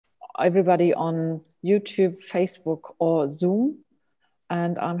everybody on YouTube, Facebook, or Zoom.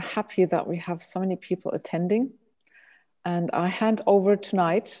 And I'm happy that we have so many people attending. And I hand over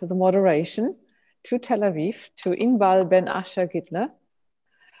tonight the moderation to Tel Aviv, to Inbal Ben Asher Gitler.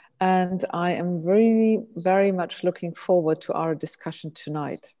 And I am really, very much looking forward to our discussion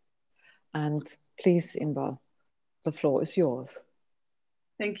tonight. And please, Inbal, the floor is yours.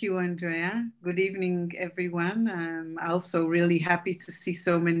 Thank you, Andrea. Good evening, everyone. I'm also really happy to see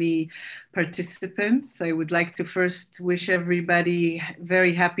so many participants. I would like to first wish everybody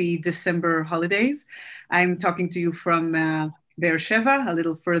very happy December holidays. I'm talking to you from Be'er Sheva, a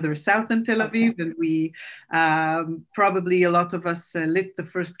little further south than Tel Aviv, and we probably a lot of us lit the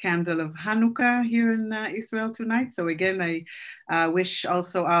first candle of Hanukkah here in Israel tonight. So again, I wish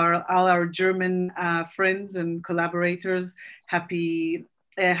also all our German friends and collaborators happy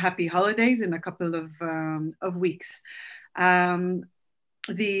holidays in a couple of weeks.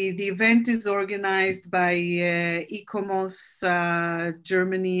 The event is organized by ICOMOS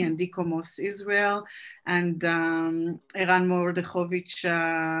Germany and ICOMOS Israel, and Eran Mordechovich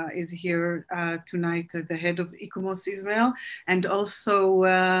is here tonight, the head of ICOMOS Israel, and also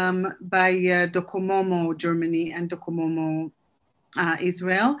by Docomomo Germany and Docomomo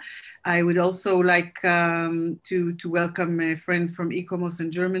Israel. I would also like to welcome friends from ICOMOS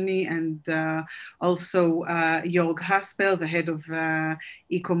in Germany, and also Jörg Haspel, the head of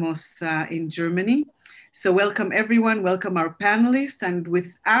ICOMOS in Germany. So welcome everyone, welcome our panelists, and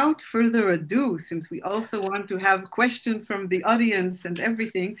without further ado, since we also want to have questions from the audience and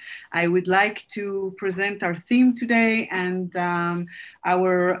everything, I would like to present our theme today and our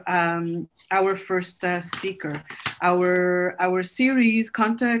first speaker. Our series,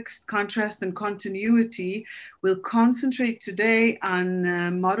 Kontext, Kontrast, and Continuity, will concentrate today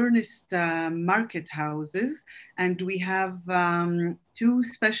on modernist market houses, and we have two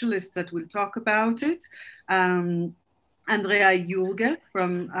specialists that will talk about it. Andrea Jurge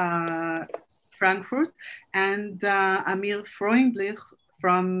from Frankfurt and Amir Freundlich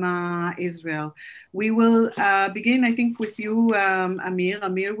from Israel. We will begin, I think, with you, Amir.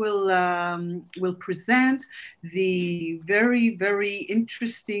 Amir will present the very, very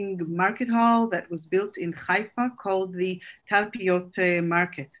interesting market hall that was built in Haifa called the Talpiot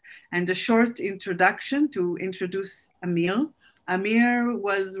Market. And a short introduction to introduce Amir. Amir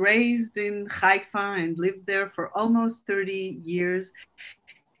was raised in Haifa and lived there for almost 30 years.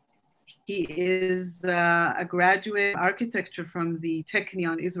 He is a graduate of architecture from the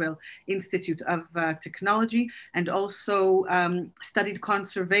Technion Israel Institute of Technology, and also studied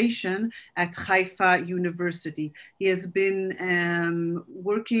conservation at Haifa University. He has been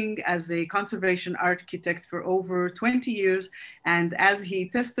working as a conservation architect for over 20 years, and as he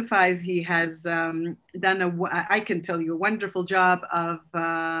testifies, he has done I can tell you, a wonderful job of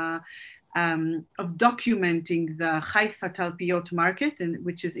documenting the Haifa Talpiot Market,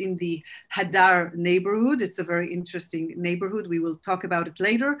 which is in the Hadar neighborhood. It's a very interesting neighborhood. We will talk about it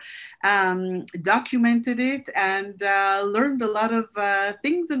later. Documented it and learned a lot of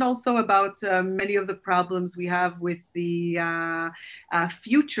things, and also about many of the problems we have with the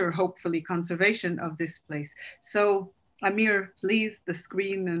future, hopefully, conservation of this place. So Amir, please, the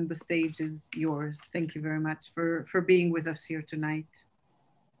screen and the stage is yours. Thank you very much for being with us here tonight.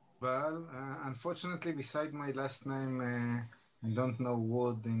 Well, unfortunately, beside my last name, I don't know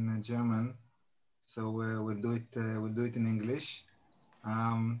word in German, so we'll do it in English.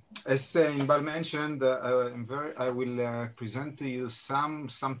 As Inbal mentioned, I will present to you some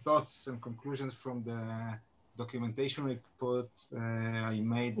thoughts and conclusions from the documentation report I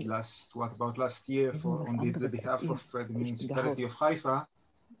made last year on the behalf of the municipality of Haifa.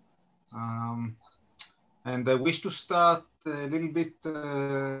 And I wish to start a little bit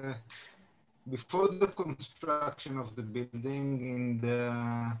before the construction of the building in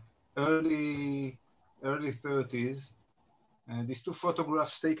the early 30s. These two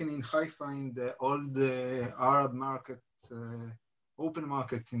photographs taken in Haifa in the old Arab market, open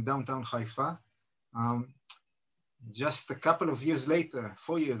market in downtown Haifa. Just a couple of years later,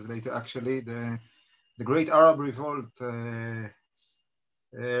 4 years later actually, the Great Arab Revolt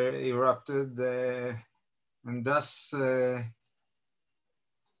erupted, and thus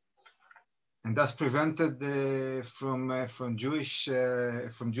prevented from Jews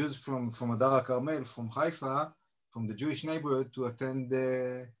from Hadar Carmel, from Haifa, from the Jewish neighborhood to attend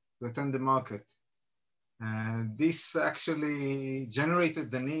the market. This actually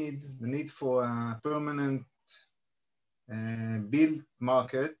generated the need for a permanent built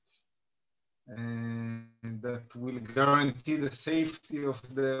market that will guarantee the safety of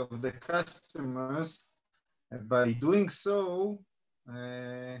the customers. By doing so,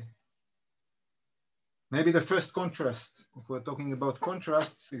 Maybe the first contrast, if we're talking about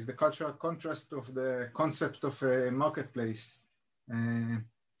contrasts, is the cultural contrast of the concept of a marketplace.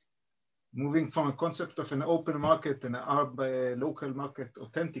 Moving from a concept of an open market and a local market,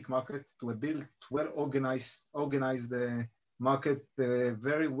 authentic market, to a built, well-organized market,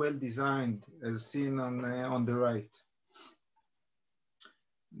 very well designed, as seen on the right.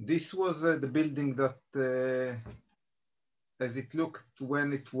 This was the building that, as it looked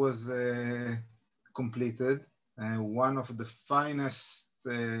when it was completed, one of the finest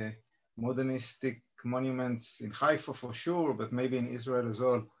modernistic monuments in Haifa for sure, but maybe in Israel as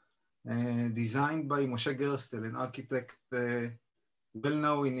well. Designed by Moshe Gerstel, an architect well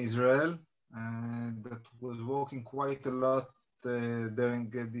known in Israel, that was working quite a lot during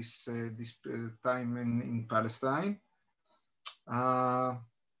this time in Palestine.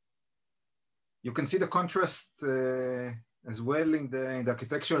 You can see the contrast as well in the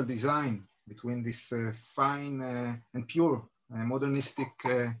architectural design between this fine and pure modernistic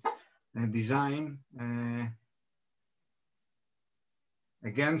design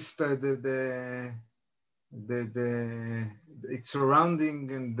against its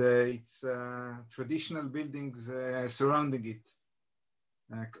surrounding and its traditional buildings surrounding it.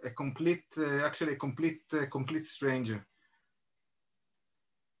 Actually a complete stranger.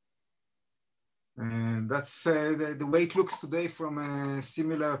 That's the way it looks today from a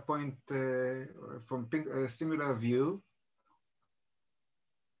similar point, from a similar view.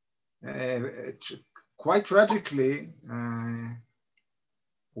 Quite tragically,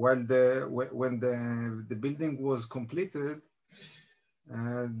 when the building was completed,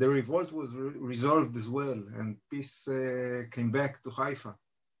 the revolt was resolved as well, and peace came back to Haifa.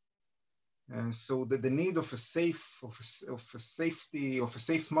 So the need of a safe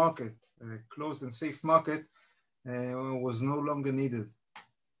market, closed and safe market, was no longer needed.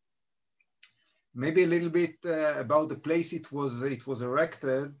 Maybe a little bit about the place it was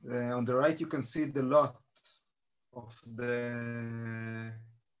erected. On the right, you can see the lot of the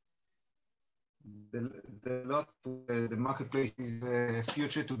marketplace is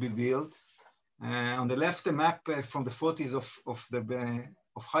future to be built. On the left, a map from the 40s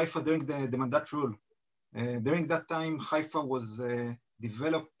of Haifa during the Mandat rule. During that time, Haifa was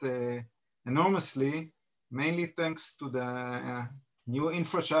developed enormously, mainly thanks to the new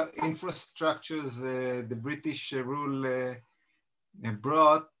infrastructures the British rule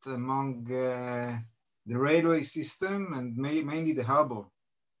brought among the railway system and mainly the harbor.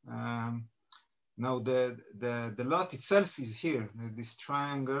 Now the lot itself is here, this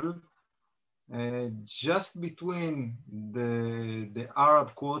triangle, just between the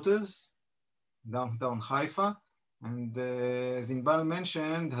Arab quarters, downtown Haifa, and as Inbal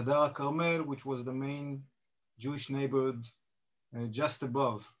mentioned, Hadar Carmel, which was the main Jewish neighborhood just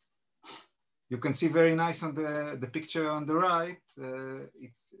above. You can see very nice on the picture on the right,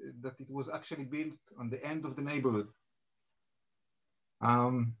 that it was actually built on the end of the neighborhood.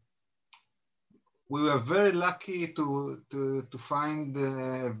 We were very lucky to find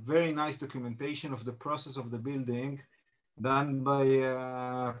a very nice documentation of the process of the building done by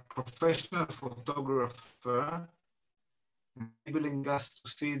a professional photographer, enabling us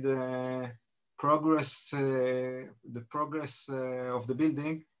to see the progress of the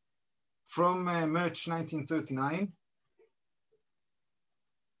building from March 1939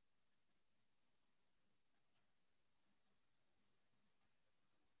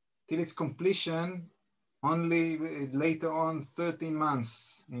 till its completion only later on 13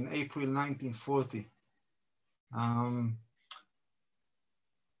 months in April 1940.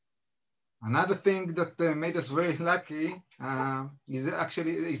 Another thing that made us very lucky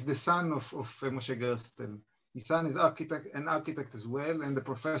is the son of Moshe Gerstel. His son is an architect as well, and the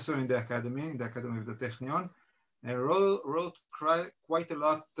professor in the academy of the Technion. Wrote quite a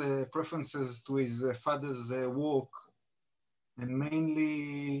lot preferences to his father's work, and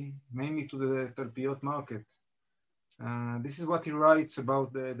mainly to the Talpiot market. This is what he writes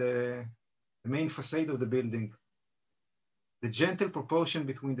about the main facade of the building. The gentle proportion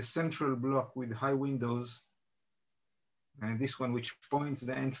between the central block with high windows, and this one which points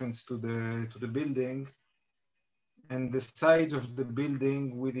the entrance to the building, and the sides of the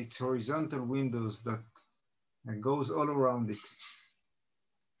building with its horizontal windows that goes all around it.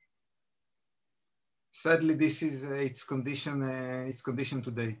 Sadly, this is its condition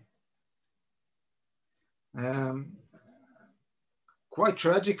today. Quite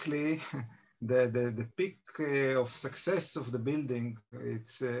tragically, the peak of success of the building,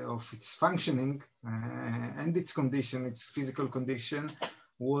 of its functioning and its condition, its physical condition,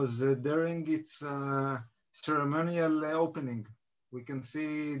 was during its ceremonial opening. we can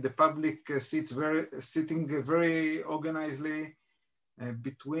see the public sitting very organizedly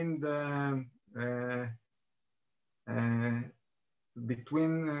between the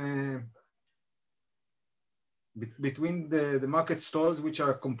market stalls, which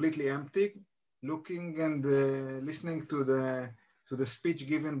are completely empty, looking and listening to the speech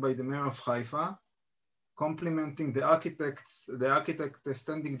given by the mayor of Haifa, complimenting the architect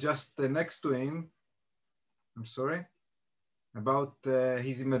standing just next to him. I'm sorry, about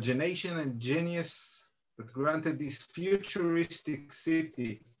his imagination and genius that granted this futuristic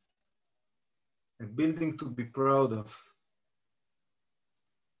city a building to be proud of.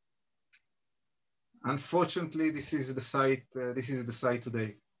 Unfortunately, this is the site.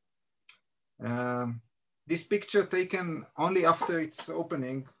 Today. This picture taken only after its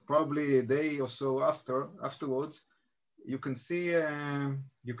opening, probably a day or so afterwards. You can see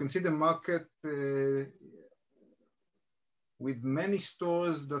the market with many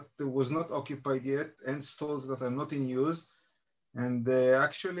stores that was not occupied yet and stores that are not in use. And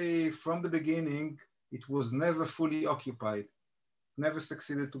actually, from the beginning, it was never fully occupied. Never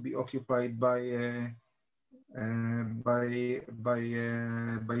succeeded to be occupied by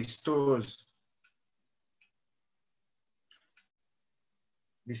stores.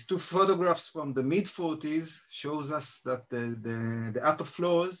 These two photographs from the mid-40s shows us that the upper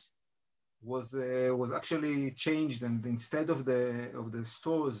floors was actually changed, and instead of the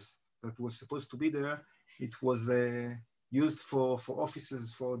stores that was supposed to be there, it was used for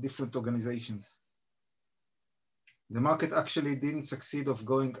offices for different organizations. The market actually didn't succeed of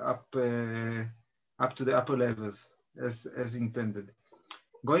going up to the upper levels as intended.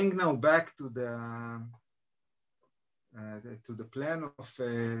 Going now back to the plan of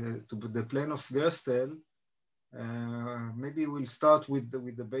Gerstel, maybe we'll start with the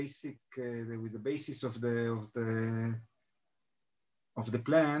basis of the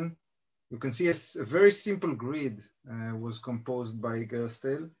plan. You can see a very simple grid was composed by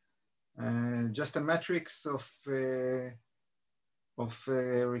Gerstel. Just a matrix of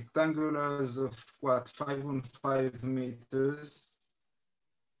rectangulars of what, 5 on 5 meters,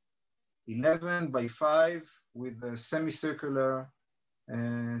 11 by 5 with a semicircle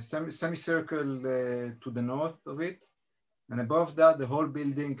to the north of it, and above that the whole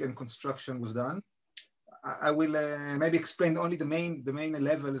building and construction was done. I will maybe explain only the main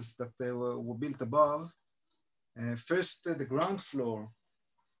levels that were built above. First, the ground floor.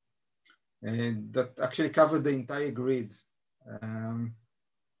 That actually covered the entire grid.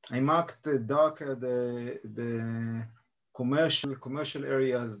 I marked darker the commercial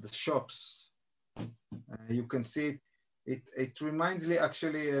areas, the shops. You can see it reminds me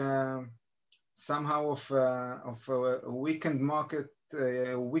actually somehow of a weekend market,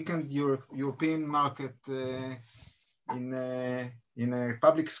 weekend European market in a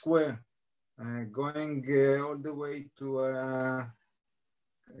public square, going all the way to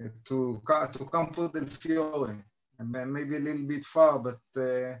Campo del Fiore, and maybe a little bit far, but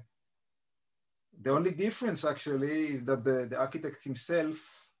the only difference actually is that the architect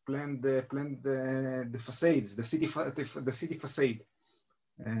himself planned the facades, the city facade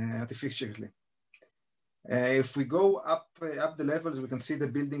artificially. If we go up the levels, we can see the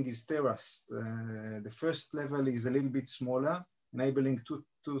building is terraced. The first level is a little bit smaller, enabling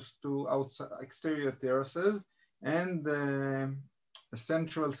two outside exterior terraces and a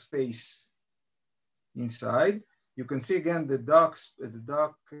central space inside. You can see again the dark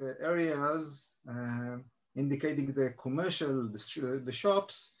areas indicating the commercial, the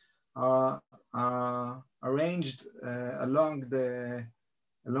shops are arranged along the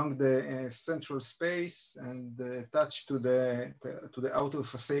central space and attached to the outer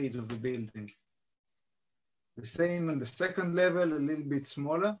facade of the building. The same in the second level, a little bit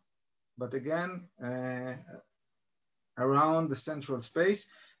smaller, but again around the central space.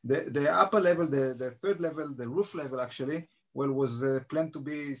 The upper level, the third level, the roof level actually, well, was planned to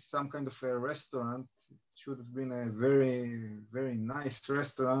be some kind of a restaurant. It should have been a very, very nice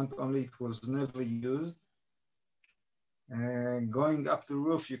restaurant, only it was never used. Going up the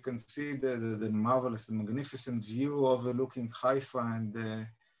roof, you can see the marvelous, the magnificent view overlooking Haifa and the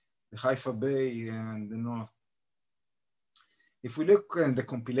Haifa Bay and the north. If we look at the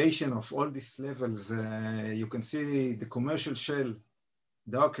compilation of all these levels, you can see the commercial shell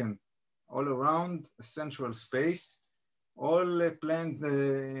darkened all around a central space, all planned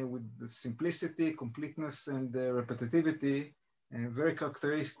with the simplicity, completeness, and repetitivity, very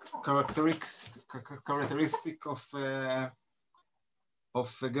characteristic of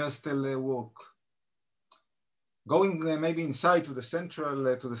Gerstel work. Going maybe inside to the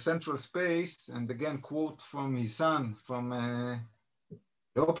central space, and again quote from his son, from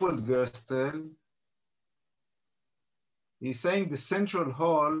Leopold Gerstel, is saying the central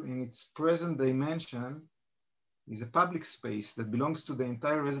hall in its present dimension is a public space that belongs to the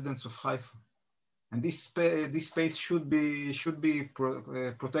entire residents of Haifa. And this space should be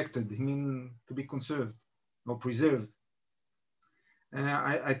protected, to be conserved or preserved.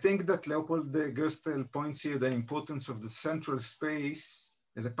 I think that Leopold Gerstel points here the importance of the central space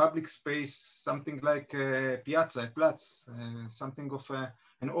as a public space, something like a piazza, a platz, something of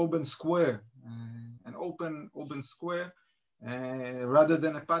an urban square, an open square, rather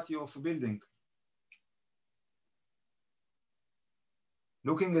than a patio of a building.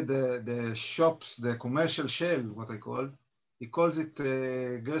 Looking at the shops, the commercial shell, what I call, he calls it,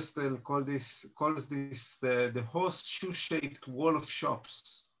 Gerstel calls this the horseshoe-shaped wall of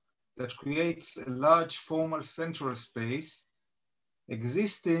shops that creates a large formal central space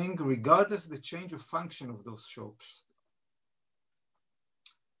existing regardless of the change of function of those shops.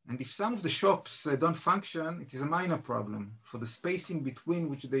 And if some of the shops don't function, it is a minor problem, for the space in between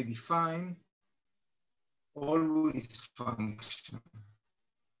which they define always function.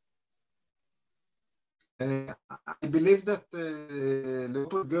 I believe that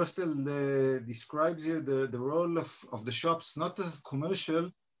Leopold Gerstel describes here the role of the shops not as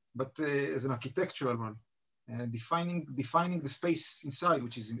commercial, but as an architectural role, defining the space inside,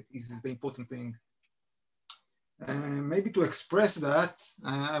 which is the important thing. Maybe to express that,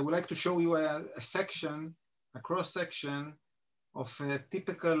 I would like to show you a cross-section of a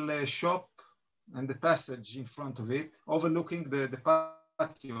typical shop and the passage in front of it, overlooking the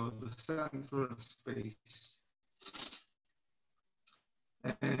patio, the central space.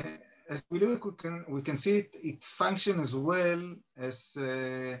 As we look, we can see it function as well as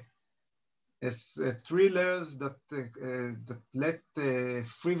thrillers that let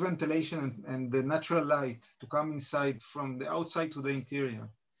free ventilation and the natural light to come inside from the outside to the interior.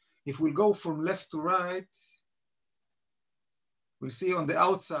 If we go from left to right, we'll see on the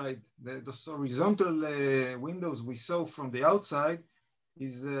outside, those horizontal windows we saw from the outside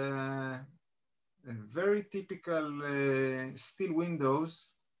is a very typical steel windows,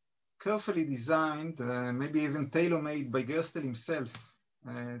 carefully designed, maybe even tailor-made by Gerstel himself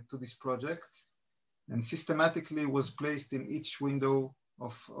to this project, and systematically was placed in each window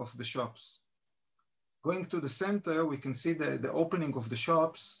of the shops. Going to the center, we can see the opening of the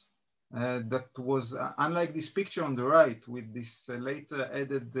shops that was, unlike this picture on the right with this later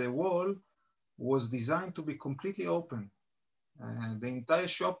added wall, was designed to be completely open. The entire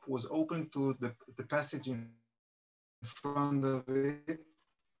shop was open to the passage in front of it.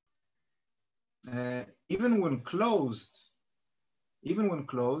 Even when closed,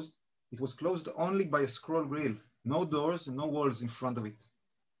 it was closed only by a scroll grille, no doors, no walls in front of it.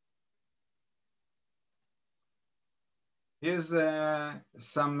 Here's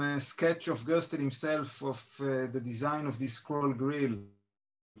some sketch of Gerstel himself of the design of this scroll grille.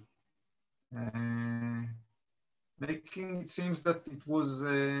 Making it seems that it was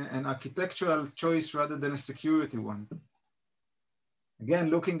an architectural choice rather than a security one. Again,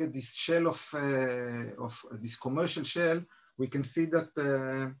 looking at this shell of this commercial shell, we can see that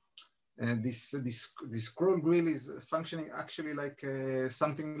this scroll grille is functioning actually like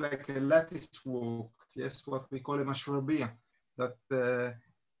something like a lattice work. Yes, what we call a mashrabiyah, that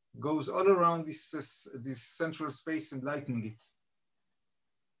goes all around this central space, enlightening it.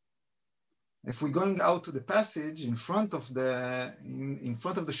 If we're going out to the passage in front of the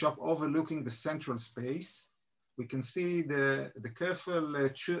shop, overlooking the central space, we can see the careful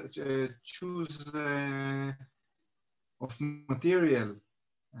choose of material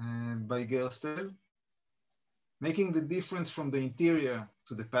by Gerstel, making the difference from the interior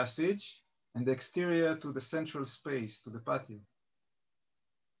to the passage and the exterior to the central space, to the patio.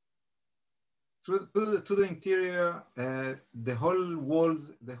 To the interior, the whole wall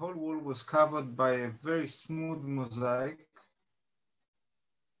was covered by a very smooth mosaic.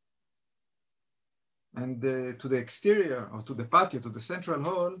 And to the exterior, or to the patio, to the central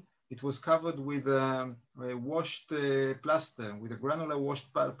hall, it was covered with a washed plaster, with a granular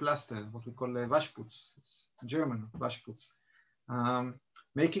washed plaster, what we call Waschputz. It's German, Waschputz.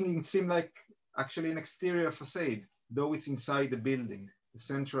 Making it seem like actually an exterior facade, though it's inside the building, the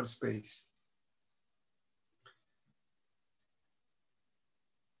central space.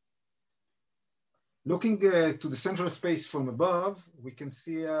 Looking to the central space from above, we can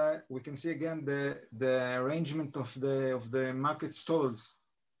see again the arrangement of the market stalls,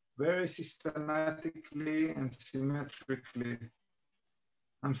 very systematically and symmetrically.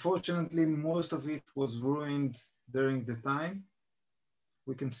 Unfortunately, most of it was ruined during the time.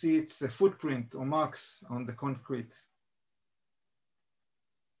 We can see its footprint or marks on the concrete.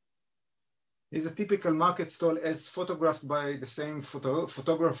 is a typical market stall as photographed by the same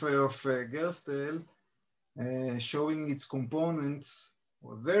photographer of Gerstel, showing its components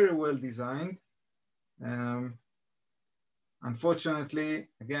were very well designed. Unfortunately,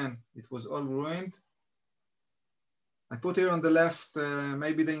 again, it was all ruined. I put here on the left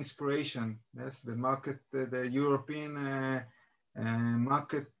maybe the inspiration. Yes, the market, the European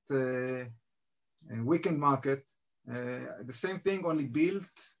market, weekend market, the same thing, only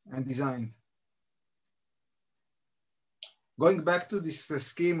built and designed. Going back to this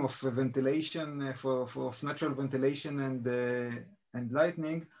scheme of ventilation, of natural ventilation and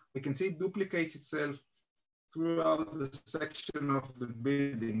lighting, we can see it duplicates itself throughout the section of the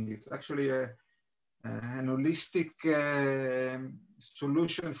building. It's actually an holistic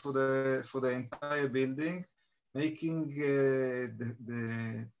solution for the entire building, making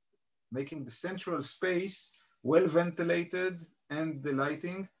making the central space well ventilated and the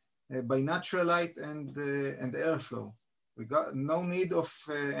lighting by natural light and airflow. We got no need of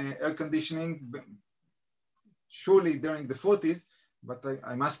air conditioning, surely during the 40s, but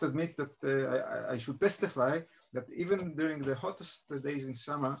I must admit that I should testify that even during the hottest days in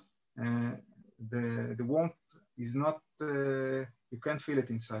summer, the warmth is not, you can't feel it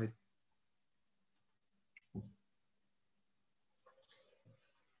inside.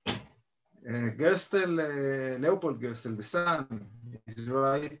 Leopold Gerstel, the son, is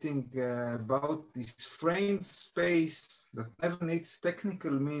writing about this framed space that never needs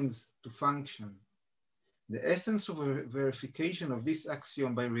technical means to function. The essence of a verification of this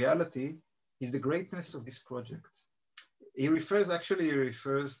axiom by reality is the greatness of this project. He refers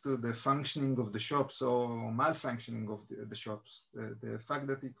to the functioning of the shops or malfunctioning of the shops, the fact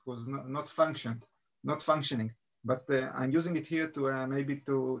that it was not functioning. But I'm using it here to maybe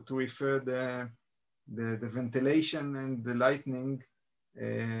to refer the ventilation and the lighting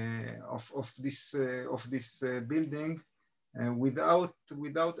of this building without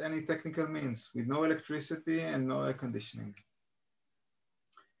any technical means, with no electricity and no air conditioning.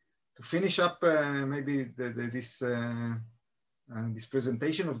 To finish up maybe this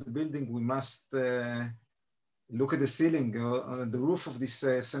presentation of the building, we must look at the ceiling, the roof of this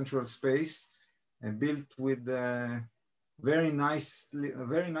central space, built with very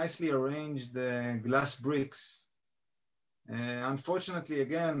nicely arranged glass bricks. Unfortunately,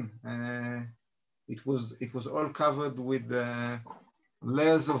 again, it was all covered with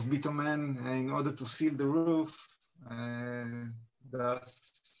layers of bitumen in order to seal the roof,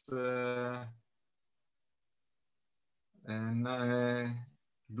 thus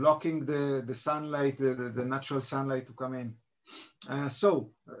blocking the sunlight, the natural sunlight to come in.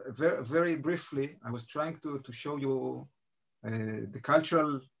 So very briefly, I was trying to show you the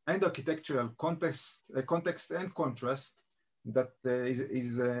cultural and architectural context and contrast that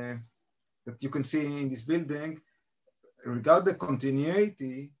that you can see in this building. Regarding the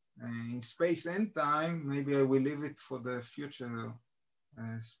continuity in space and time, maybe I will leave it for the future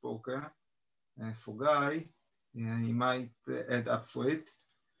speaker, for Guy. He might add up for it.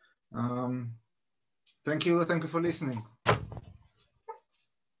 Thank you for listening.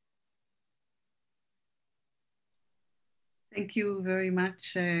 Thank you very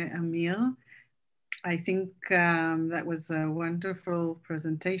much, Amir. I think that was a wonderful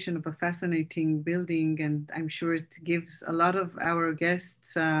presentation of a fascinating building, and I'm sure it gives a lot of our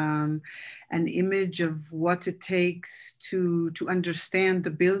guests an image of what it takes to understand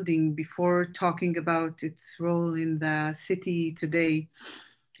the building before talking about its role in the city today.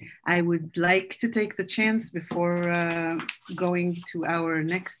 I would like to take the chance before going to our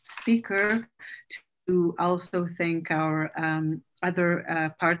next speaker to also thank our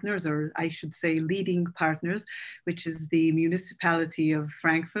other partners, or I should say leading partners, which is the municipality of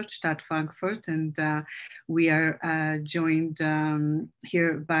Frankfurt, Stadt Frankfurt, and we are joined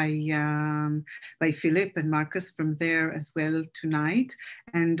here by Philip and Marcus from there as well tonight,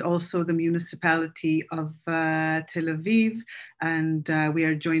 and also the municipality of Tel Aviv, and we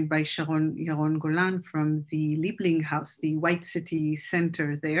are joined by Yaron Golan from the Liebling House, the White City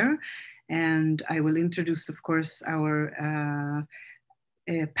Center there. And I will introduce, of course, our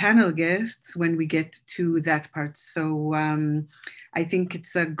panel guests when we get to that part. So I think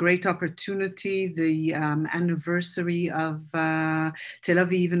it's a great opportunity, the anniversary of Tel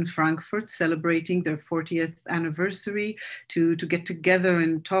Aviv and Frankfurt celebrating their 40th anniversary, to get together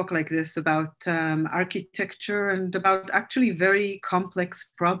and talk like this about architecture and about actually very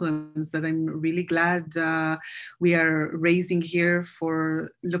complex problems that I'm really glad we are raising here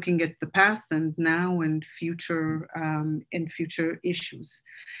for looking at the past and now and future issues.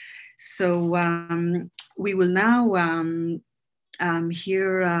 So we will now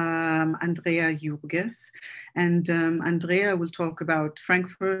here Andrea Jurges, and Andrea will talk about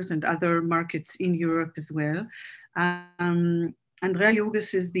Frankfurt and other markets in Europe as well. Andrea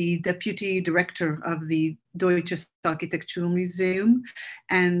Jurges is the Deputy Director of the Deutsches Architekturmuseum,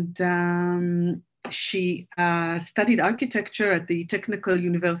 and she studied architecture at the Technical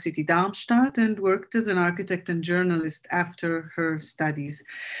University Darmstadt and worked as an architect and journalist after her studies.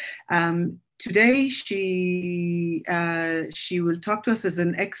 Today, she will talk to us as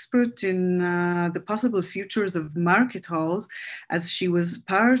an expert in the possible futures of market halls, as she was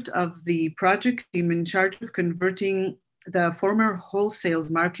part of the project team in charge of converting the former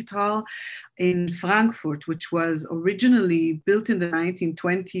wholesales market hall in Frankfurt, which was originally built in the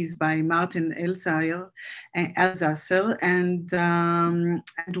 1920s by Martin Elsaesser,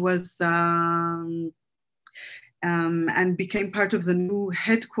 and became part of the new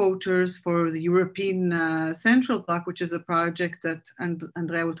headquarters for the European Central Block, which is a project that, and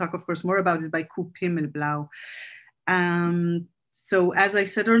Andrea will talk, of course, more about it, by Coop Himmelb. So as I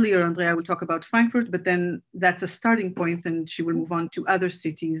said earlier, Andrea will talk about Frankfurt, but then that's a starting point, and she will move on to other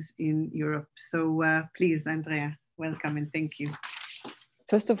cities in Europe. So please, Andrea, welcome and thank you.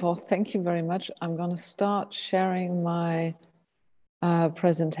 First of all, thank you very much. I'm going to start sharing my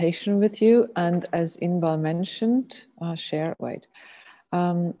presentation with you. And as Inbal mentioned, as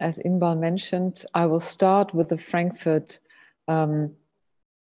Inbal mentioned, I will start with the Frankfurt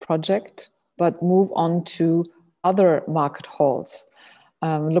project, but move on to other market halls,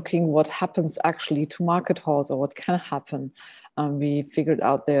 looking what happens actually to market halls, or what can happen. We figured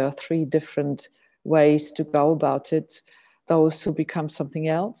out there are 3 different ways to go about it. Those who become something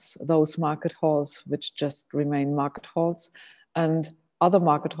else, those market halls which just remain market halls, and other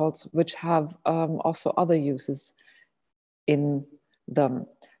market halls which have also other uses in them.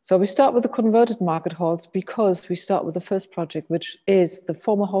 So we start with the converted market halls because we start with the first project, which is the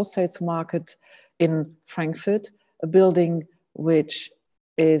former wholesales market in Frankfurt, a building which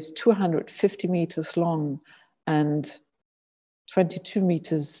is 250 meters long and 22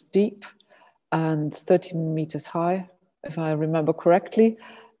 meters deep and 13 meters high, if I remember correctly,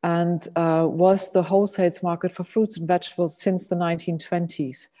 and was the wholesales market for fruits and vegetables since the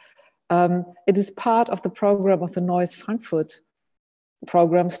 1920s. It is part of the program of the Neuen Frankfurt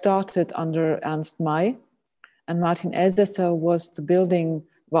program, started under Ernst May, and Martin Elsaesser was the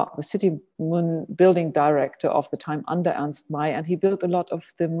city building director of the time under Ernst May, and he built a lot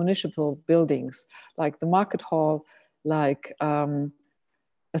of the municipal buildings, like the market hall, like a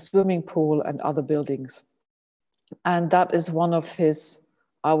swimming pool and other buildings. And that is one of his,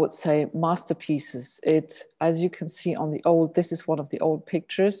 I would say, masterpieces. It, as you can see on the old, this is one of the old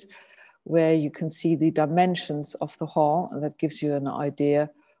pictures where you can see the dimensions of the hall, and that gives you an idea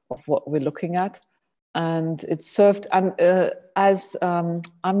of what we're looking at. And it served, and as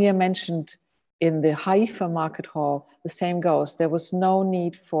Amir mentioned, in the Haifa Market Hall, the same goes. There was no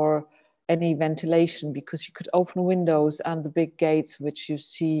need for any ventilation because you could open windows and the big gates, which you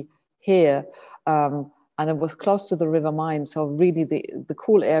see here. And it was close to the River Main, so really the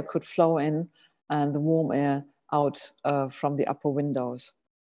cool air could flow in and the warm air out from the upper windows.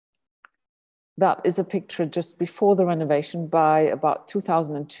 That is a picture just before the renovation by about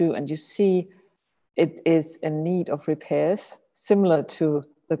 2002, and you see it is in need of repairs, similar to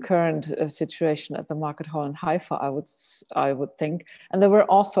the current situation at the market hall in Haifa, I would think. And there were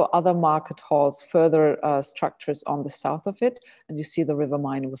also other market halls, further structures on the south of it. And you see the River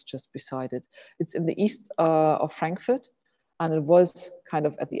Main was just beside it. It's in the east of Frankfurt, and it was kind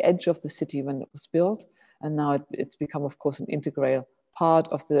of at the edge of the city when it was built. And now it's become, of course, an integral part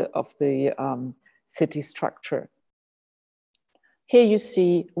of the city structure. Here you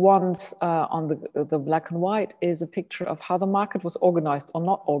see once on the black and white is a picture of how the market was organized or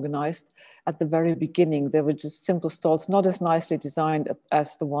not organized at the very beginning. There were just simple stalls, not as nicely designed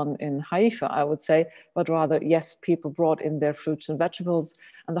as the one in Haifa, I would say, but rather, yes, people brought in their fruits and vegetables,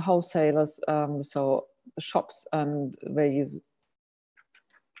 and the wholesalers, so the shops and where you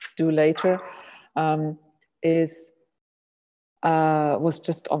do later, was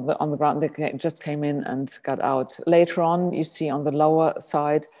just on the ground. They just came in and got out. Later on, you see on the lower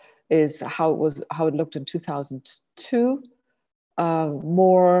side is how it looked in 2002.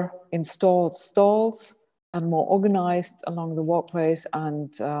 More installed stalls and more organized along the walkways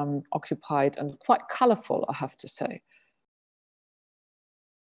and occupied and quite colorful, I have to say.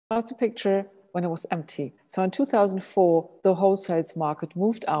 That's a picture when it was empty. So in 2004, the wholesales market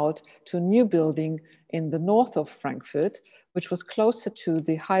moved out to a new building in the north of Frankfurt, which was closer to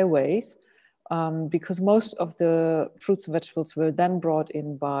the highways, because most of the fruits and vegetables were then brought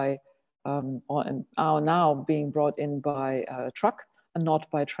in by are now being brought in by truck and not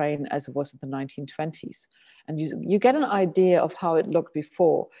by train as it was in the 1920s. And you get an idea of how it looked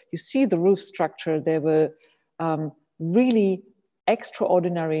before. You see the roof structure. There were really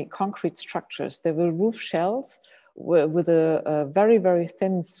extraordinary concrete structures. There were roof shells with a very, very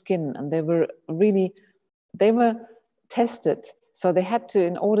thin skin, and they were tested. So they had to,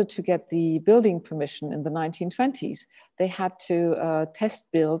 in order to get the building permission in the 1920s, they had to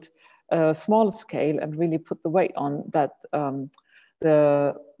test build a smaller scale and really put the weight on that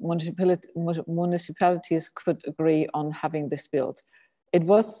the municipalities could agree on having this built. It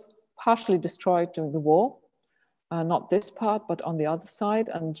was partially destroyed during the war, not this part, but on the other side,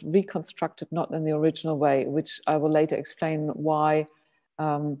 and reconstructed not in the original way, which I will later explain why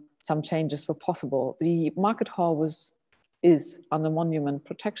some changes were possible. The market hall is under monument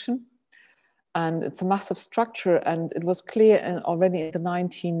protection, and it's a massive structure, and it was clear already in the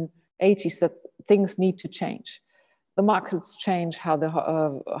 1980s that things need to change. The markets changed how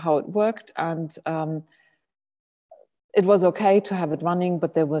it worked, and it was okay to have it running,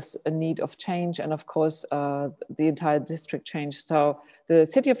 but there was a need of change, and of course the entire district changed. So the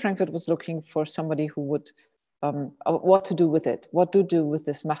city of Frankfurt was looking for somebody who would what to do with it, what to do with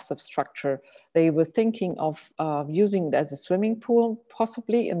this massive structure. They were thinking of using it as a swimming pool,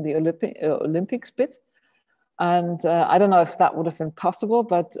 possibly in the Olympics bit. And I don't know if that would have been possible,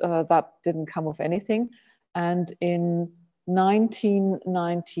 but that didn't come of anything. And in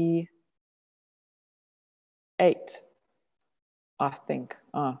 1998, I think,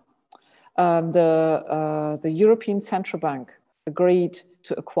 the European Central Bank agreed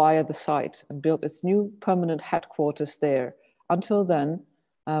to acquire the site and build its new permanent headquarters there. Until then,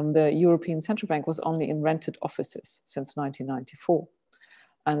 the European Central Bank was only in rented offices since 1994.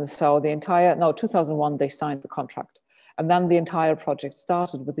 And so 2001, they signed the contract. And then the entire project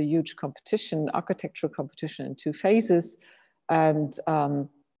started with a huge competition, architectural competition in 2 phases. And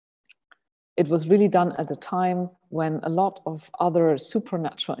it was really done at a time when a lot of other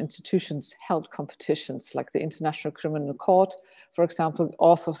supernatural institutions held competitions, like the International Criminal Court, for example,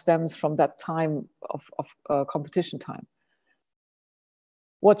 also stems from that time of competition time.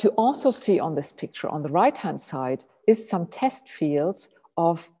 What you also see on this picture on the right-hand side is some test fields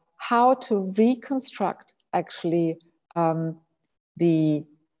of how to reconstruct actually the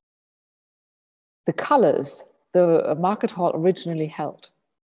colors the market hall originally held.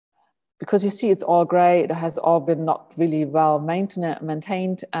 Because you see it's all gray, it has all been not really well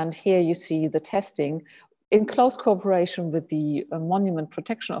maintained. And here you see the testing in close cooperation with the monument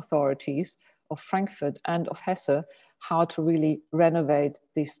protection authorities of Frankfurt and of Hesse, how to really renovate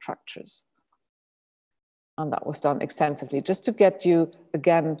these structures. And that was done extensively. Just to get you,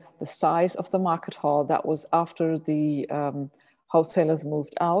 again, the size of the market hall, that was after the wholesalers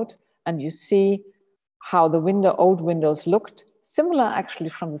moved out. And you see how the old windows looked, similar actually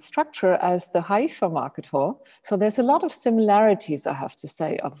from the structure as the Haifa market hall. So there's a lot of similarities, I have to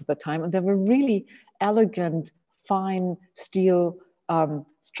say, of the time. And they were really elegant, fine steel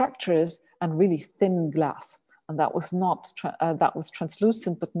structures and really thin glass. And that was that was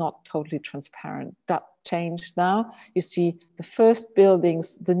translucent, but not totally transparent. That changed now. You see the first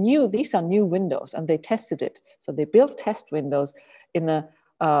buildings, these are new windows, and they tested it. So they built test windows in a,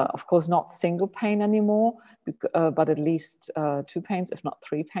 of course, not single pane anymore, but at least 2 panes, if not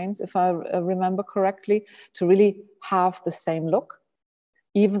 3 panes, if I remember correctly, to really have the same look,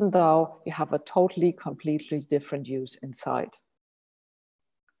 even though you have a totally, completely different use inside.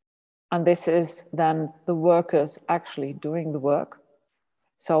 And this is then the workers actually doing the work.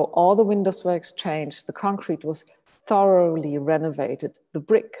 So all the windows were exchanged, the concrete was thoroughly renovated, the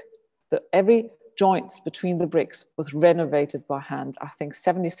brick, every joints between the bricks was renovated by hand. I think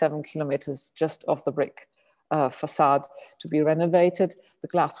 77 kilometers just of the brick facade to be renovated. The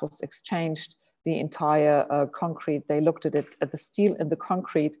glass was exchanged, the entire concrete, they looked at it, at the steel in the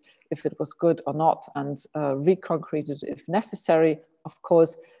concrete, if it was good or not, and reconcreted if necessary. Of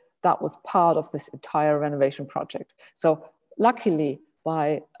course, that was part of this entire renovation project. So luckily,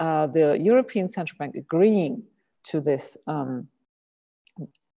 by the European Central Bank agreeing to this,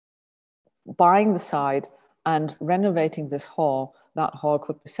 buying the site and renovating this hall, that hall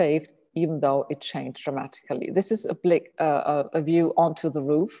could be saved, even though it changed dramatically. This is a view onto the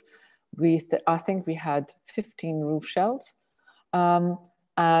roof. I think we had 15 roof shells,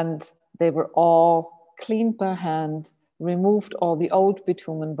 and they were all cleaned by hand, removed all the old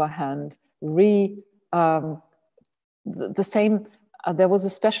bitumen by hand, the same, there was a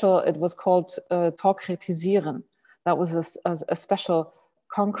special, it was called Revitalisierung. That was a special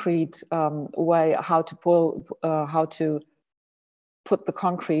concrete way how to put the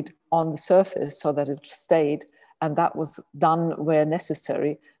concrete on the surface so that it stayed. And that was done where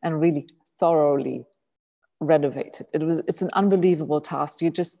necessary and really thoroughly renovated. It's an unbelievable task. You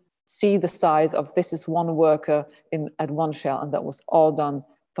just see the size of this is one worker at one shell, and that was all done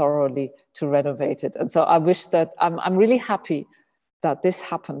thoroughly to renovate it. And so I wish that I'm really happy that this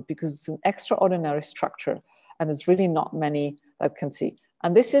happened, because it's an extraordinary structure and it's really not many that can see.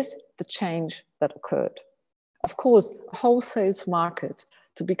 And this is the change that occurred. Of course, a wholesale market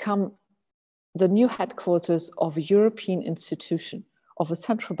to become the new headquarters of a European institution, of a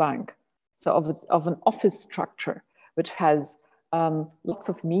central bank, so of an office structure, which has lots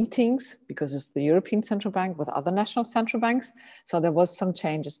of meetings, because it's the European Central Bank with other national central banks. So there was some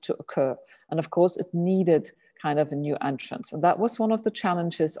changes to occur. And of course, it needed kind of a new entrance. And that was one of the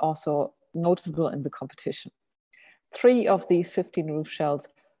challenges also notable in the competition. 3 of these 15 roof shells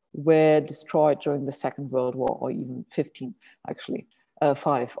were destroyed during the Second World War, or even 15, actually,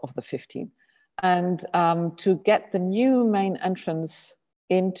 5 of the 15. And to get the new main entrance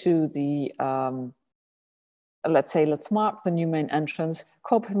into the, let's mark the new main entrance,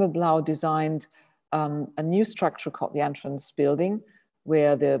 Coop Himmelb designed a new structure called the entrance building,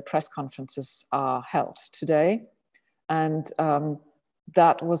 where the press conferences are held today. And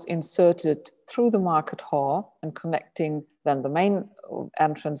that was inserted through the market hall and connecting then the main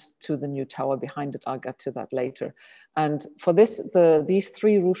entrance to the new tower behind it. I'll get to that later. And for this, these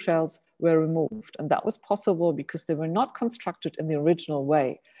 3 roof shells were removed. And that was possible because they were not constructed in the original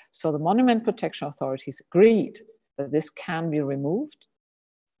way. So the Monument Protection Authorities agreed that this can be removed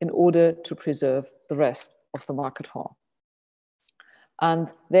in order to preserve the rest of the market hall.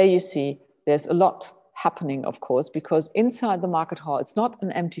 And there you see, there's a lot happening, of course, because inside the market hall, it's not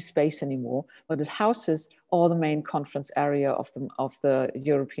an empty space anymore, but it houses all the main conference area of the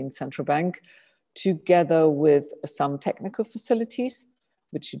European Central Bank, together with some technical facilities,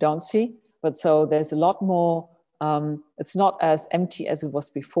 which you don't see. But so there's a lot more, it's not as empty as it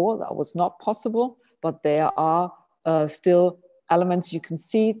was before. That was not possible, but there are still elements you can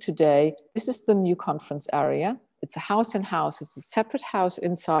see today. This is the new conference area. It's a house in house. It's a separate house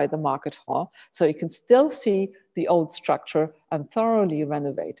inside the market hall. So you can still see the old structure and thoroughly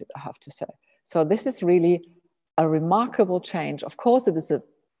renovated, I have to say. So this is really a remarkable change. Of course, it is a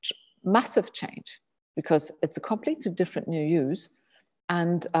massive change because it's a completely different new use.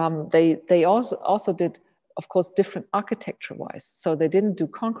 And they also did, of course, different architecture-wise. So they didn't do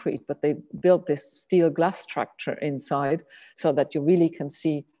concrete, but they built this steel glass structure inside so that you really can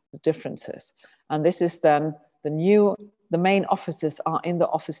see the differences. And this is then the main offices are in the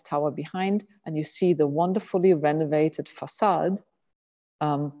office tower behind, and you see the wonderfully renovated facade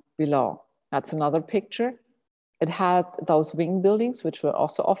below. That's another picture. It had those wing buildings, which were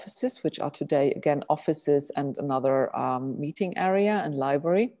also offices, which are today, again, offices and another meeting area and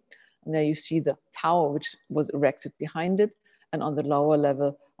library. And there you see the tower, which was erected behind it. And on the lower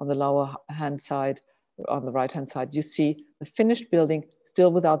level, on the lower hand side, on the right-hand side, you see the finished building,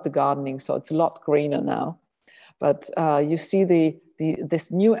 still without the gardening. So it's a lot greener now. But you see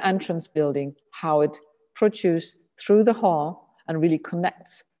this new entrance building, how it protrudes through the hall and really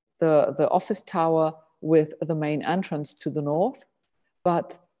connects the office tower with the main entrance to the north,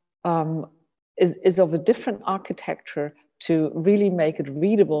 but is of a different architecture to really make it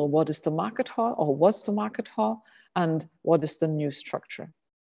readable. What is the market hall, or was the market hall, and what is the new structure?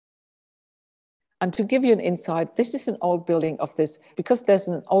 And to give you an insight, this is an old building of this, because there's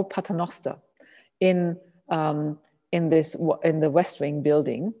an old paternoster in the West Wing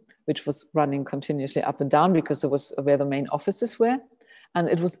building, which was running continuously up and down because it was where the main offices were. And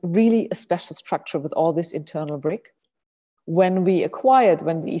it was really a special structure with all this internal brick. When the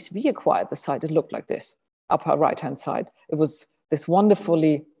ECB acquired the site, it looked like this, upper right-hand side. It was this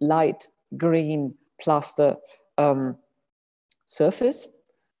wonderfully light green plaster surface.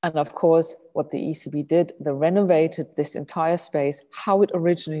 And of course, what the ECB did, they renovated this entire space, how it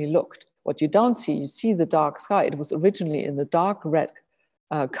originally looked. What you don't see, you see the dark sky. It was originally in the dark red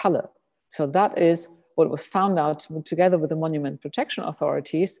color. So that is what was found out together with the Monument Protection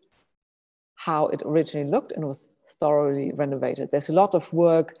Authorities, how it originally looked, and was thoroughly renovated. There's a lot of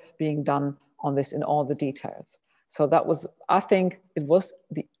work being done on this in all the details. So that was, I think it was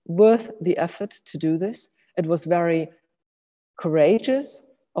worth the effort to do this. It was very courageous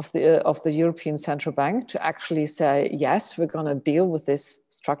of the European Central Bank to actually say, yes, we're going to deal with this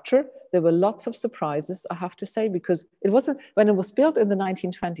structure. There were lots of surprises, I have to say, because it wasn't, when it was built in the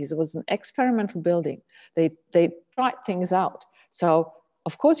 1920s, it was an experimental building. They tried things out. So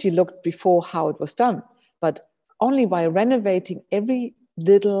of course you looked before how it was done, but only by renovating every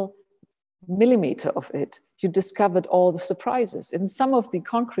little millimeter of it, you discovered all the surprises. In some of the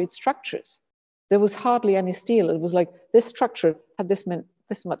concrete structures, there was hardly any steel. It was like this structure had this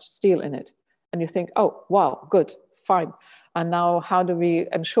much steel in it. And you think, oh, wow, good, fine. And now how do we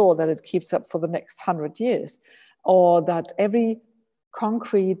ensure that it keeps up for the next 100 years? Or that every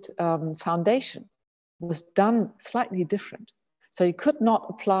concrete foundation was done slightly different. So you could not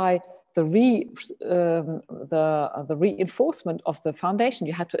apply the reinforcement of the foundation.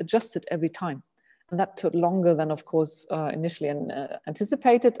 You had to adjust it every time. And that took longer than, of course, initially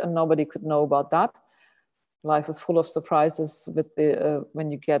anticipated, and nobody could know about that. Life was full of surprises with the, when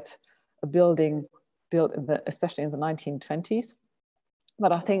you get a building built, especially in the 1920s.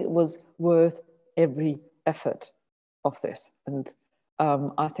 But I think it was worth every effort of this. And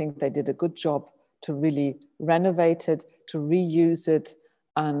I think they did a good job to really renovate it, to reuse it,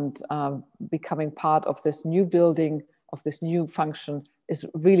 and becoming part of this new building, of this new function, is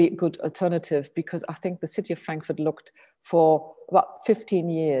really a good alternative, because I think the city of Frankfurt looked for about 15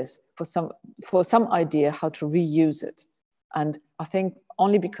 years for some idea how to reuse it. And I think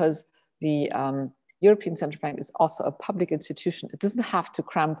only because the European Central Bank is also a public institution, it doesn't have to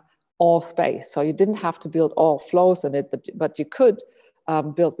cramp all space. So you didn't have to build all floors in it, but you could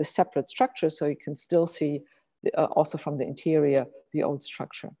build this separate structure, so you can still see also from the interior the old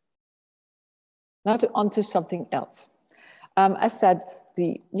structure. Now onto something else. As said,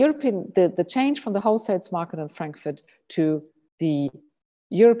 the change from the wholesale market in Frankfurt to the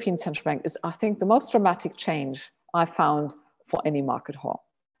European Central Bank is, I think, the most dramatic change I found for any market hall.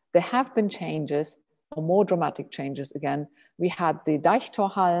 There have been changes, or more dramatic changes again. We had the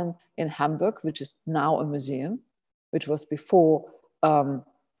Deichtorhallen in Hamburg, which is now a museum, which was before a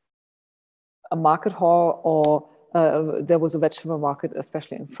market hall, or there was a vegetable market,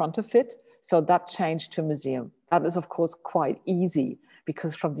 especially in front of it. So that changed to museum. That is, of course, quite easy,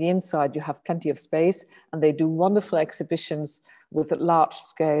 because from the inside you have plenty of space, and they do wonderful exhibitions with large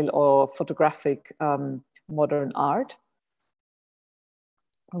scale or photographic modern art.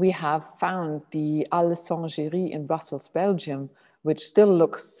 We have found the Alessandgerie in Brussels, Belgium, which still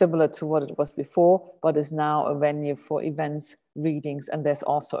looks similar to what it was before, but is now a venue for events, readings, and there's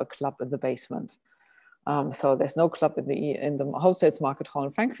also a club in the basement. So there's no club in the wholesale market hall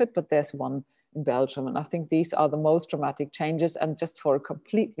in Frankfurt, but there's one in Belgium. And I think these are the most dramatic changes, and just for a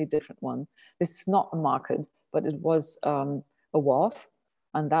completely different one. This is not a market, but it was a wharf,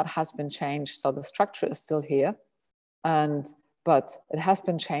 and that has been changed. So the structure is still here, but it has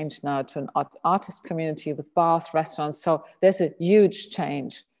been changed now to an artist community with bars, restaurants. So there's a huge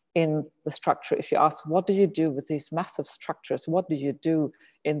change in the structure. If you ask, what do you do with these massive structures? What do you do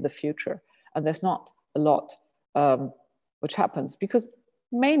in the future? And there's not a lot which happens, because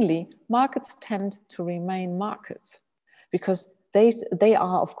mainly markets tend to remain markets, because they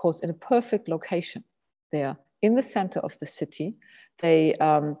are, of course, in a perfect location. They are in the center of the city. They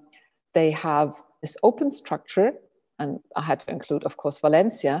have this open structure. And I had to include, of course,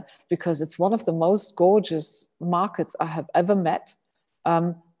 Valencia, because it's one of the most gorgeous markets I have ever met.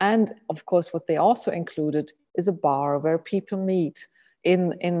 And of course, what they also included is a bar where people meet in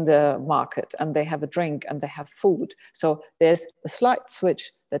the market, and they have a drink and they have food. So there's a slight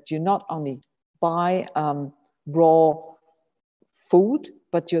switch that you not only buy raw food,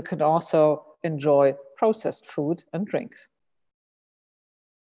 but you can also enjoy processed food and drinks.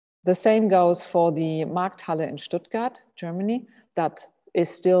 The same goes for the Markthalle in Stuttgart, Germany. That is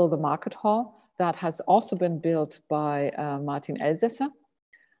still the market hall. That has also been built by Martin Elsaesser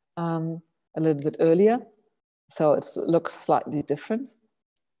a little bit earlier. So it looks slightly different.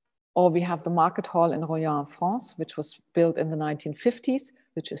 Or we have the market hall in Royan, France, which was built in the 1950s,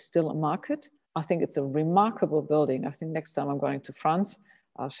 which is still a market. I think it's a remarkable building. I think next time I'm going to France,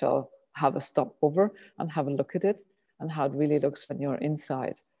 I shall have a stopover and have a look at it and how it really looks when you're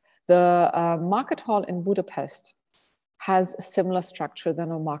inside. The market hall in Budapest has a similar structure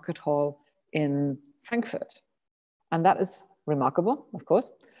than a market hall in Frankfurt. And that is remarkable, of course.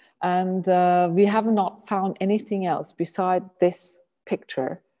 And we have not found anything else beside this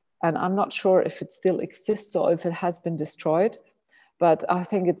picture. And I'm not sure if it still exists or if it has been destroyed. But I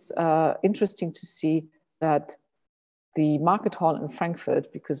think it's interesting to see that the market hall in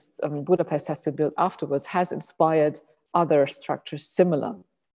Frankfurt, because Budapest has been built afterwards, has inspired other structures similar.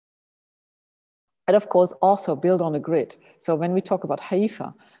 And of course, also built on a grid. So when we talk about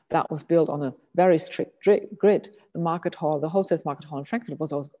Haifa, that was built on a very strict grid. The market hall, the wholesale market hall in Frankfurt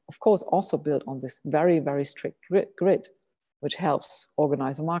was, of course, also built on this very, very strict grid, which helps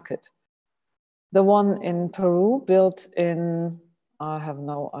organize a market. The one in Peru, built in, I have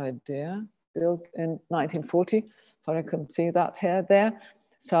no idea, built in 1940. Sorry, I couldn't see that here, there.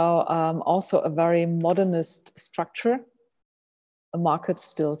 So also a very modernist structure, a market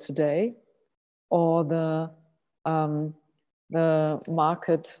still today, or the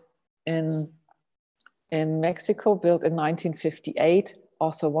market in Mexico, built in 1958,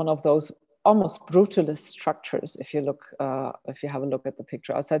 also one of those almost brutalist structures. If you have a look at the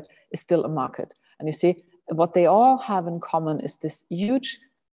picture outside, is still a market. And you see what they all have in common is this huge,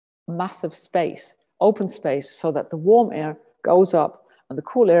 massive space, open space, so that the warm air goes up and the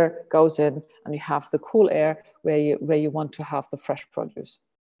cool air goes in, and you have the cool air where you want to have the fresh produce.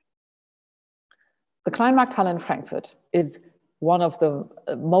 The Markthallen in Frankfurt is one of the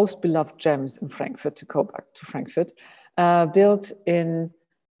most beloved gems in Frankfurt, to go back to Frankfurt, built in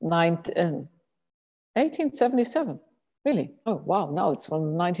 1877, really? Oh, wow, no, it's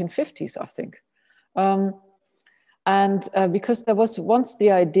from the 1950s, I think. Because there was once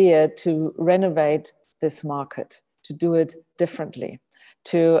the idea to renovate this market, to do it differently,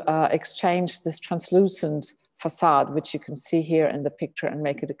 to exchange this translucent facade, which you can see here in the picture, and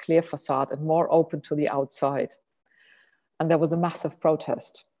make it a clear facade and more open to the outside. And there was a massive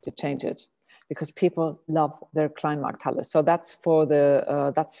protest to change it, because people love their Markthalle. So that's for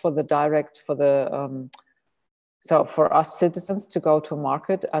so for us citizens to go to a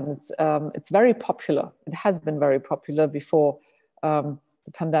market, and it's very popular. It has been very popular before the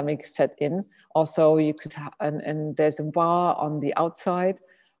pandemic set in. Also, you could and there's a bar on the outside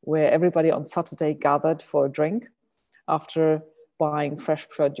where everybody on Saturday gathered for a drink after buying fresh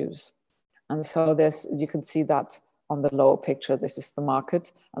produce. And so you can see that on the lower picture. This is the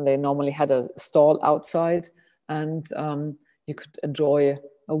market, and they normally had a stall outside, and you could enjoy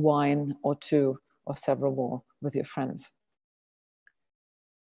a wine or two or several more with your friends.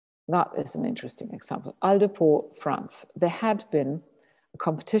 That is an interesting example. Aldepot, France. There had been a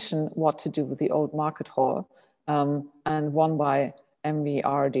competition what to do with the old market hall, and won by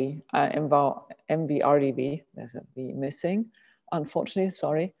MVRDV. There's a V missing, unfortunately,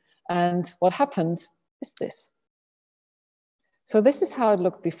 sorry. And what happened is this. So this is how it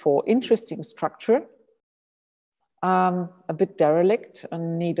looked before. Interesting structure, a bit derelict and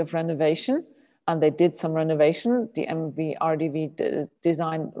in need of renovation. And they did some renovation. The MVRDV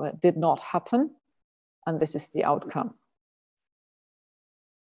design did not happen. And this is the outcome.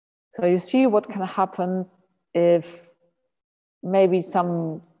 So you see what can happen if maybe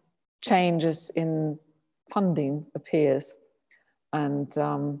some changes in funding appears. And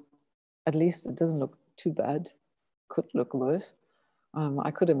at least it doesn't look too bad. Could look worse.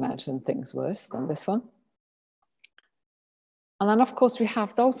 I could imagine things worse than this one. And then, of course, we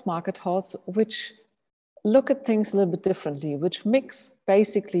have those market halls which look at things a little bit differently, which mix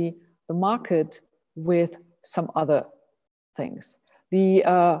basically the market with some other things. The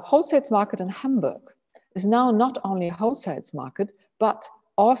wholesale market in Hamburg is now not only a wholesale market, but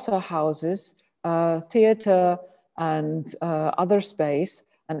also houses theater and other space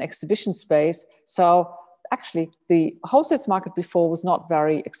and exhibition space. So actually, the wholesale market before was not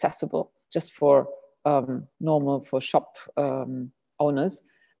very accessible, just for for shop owners.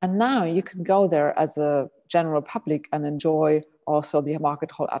 And now you can go there as a general public and enjoy also the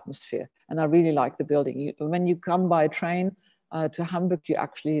market hall atmosphere. And I really like the building. When you come by train to Hamburg, you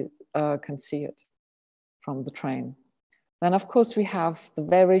actually can see it from the train. Then, of course, we have the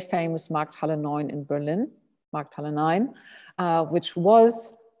very famous Markthalle 9 in Berlin, Markthalle 9, which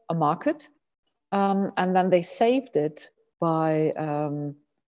was a market. And then they saved it by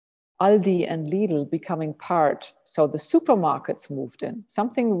Aldi and Lidl becoming part. So the supermarkets moved in,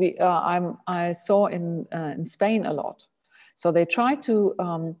 something I saw in Spain a lot. So they try to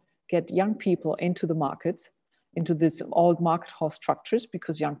get young people into the markets, into these old market hall structures,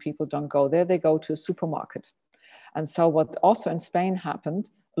 because young people don't go there, they go to a supermarket. And so what also in Spain happened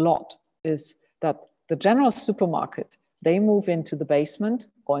a lot is that the general supermarket, they move into the basement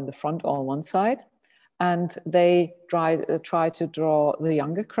or in the front or on one side, and they try to draw the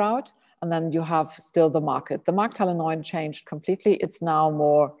younger crowd. And then you have still the market. The Markthalle 9 changed completely. It's now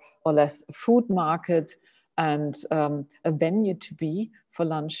more or less a food market and a venue to be for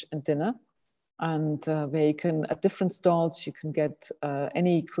lunch and dinner. And where you can, at different stalls, you can get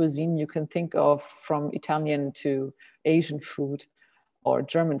any cuisine you can think of, from Italian to Asian food or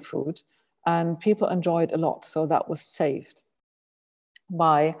German food. And people enjoy it a lot. So that was saved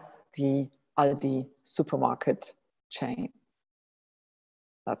by the Aldi supermarket chain.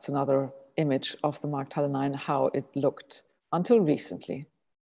 That's another image of the Markthalle 9, how it looked until recently.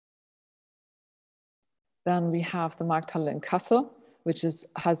 Then we have the Markthalle in Kassel, which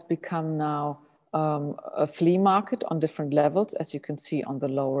has become now a flea market on different levels, as you can see on the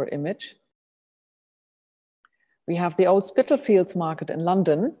lower image. We have the old Spitalfields market in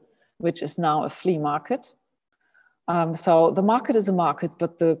London, which is now a flea market. So the market is a market,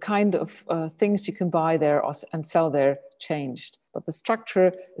 but the kind of things you can buy there and sell there changed. But the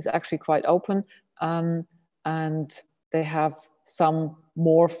structure is actually quite open, and they have some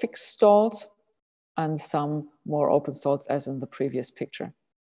more fixed stalls and some more open stalls as in the previous picture,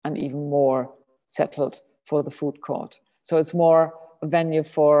 and even more settled for the food court. So it's more a venue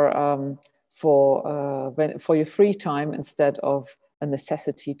for your free time instead of a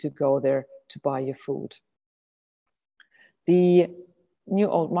necessity to go there to buy your food. The new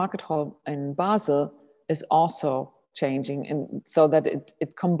old market hall in Basel is also changing so that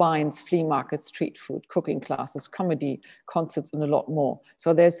it combines flea market, street food, cooking classes, comedy, concerts, and a lot more.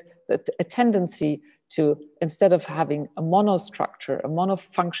 So there's a tendency to, instead of having a monostructure, a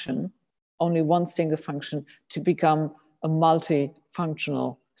monofunction, only one single function, to become a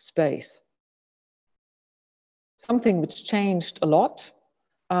multifunctional space. Something which changed a lot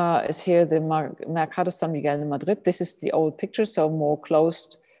is here the Mercado San Miguel in Madrid. This is the old picture, so more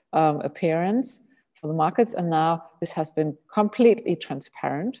closed appearance for the markets. And now this has been completely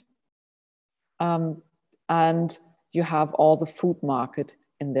transparent. And you have all the food market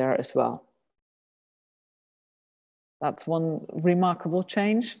in there as well. That's one remarkable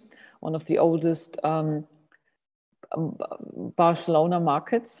change. One of the oldest Barcelona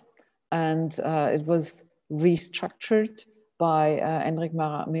markets. And it was restructured by Enric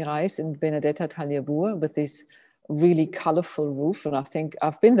Mirais in Benedetta Tagliabue with this really colorful roof. And I think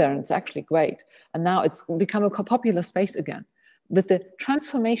I've been there and it's actually great. And now it's become a popular space again. With the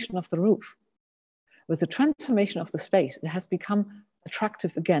transformation of the roof, with the transformation of the space, it has become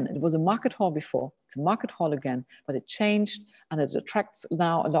attractive again. It was a market hall before, it's a market hall again, but it changed and it attracts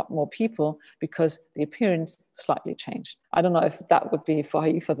now a lot more people because the appearance slightly changed. I don't know if that would be for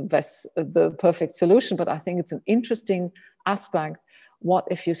Haifa the perfect solution, but I think it's an interesting aspect. What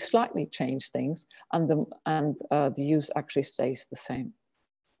if you slightly change things and the use actually stays the same?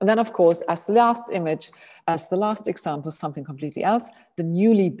 And then, of course, as the last image, as the last example, something completely else, the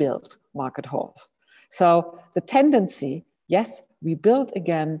newly built market halls. So the tendency, yes, we built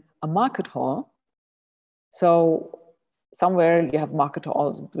again a market hall. So somewhere you have market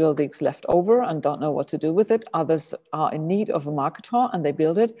halls buildings left over and don't know what to do with it. Others are in need of a market hall and they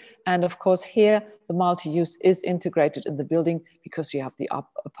build it. And of course here the multi-use is integrated in the building because you have the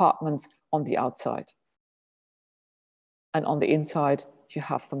apartments on the outside. And on the inside you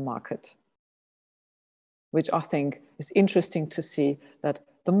have the market, which I think is interesting to see that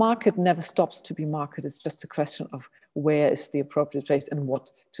the market never stops to be market. It's just a question of where is the appropriate place and what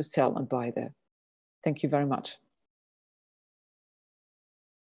to sell and buy there. Thank you very much.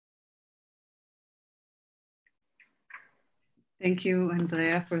 Thank you,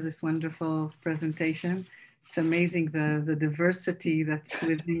 Andrea, for this wonderful presentation. It's amazing the diversity that's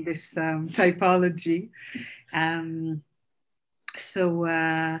within this typology.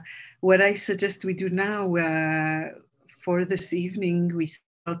 So what I suggest we do now for this evening, we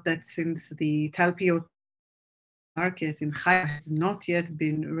thought that since the Talpiot Market in Haifa has not yet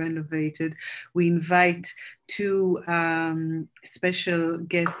been renovated, we invite two special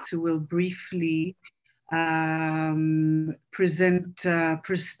guests who will briefly present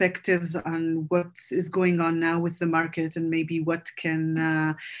perspectives on what is going on now with the market and maybe what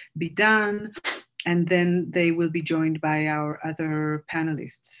can be done. And then they will be joined by our other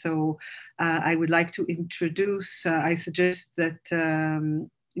panelists. So I would like to introduce, I suggest that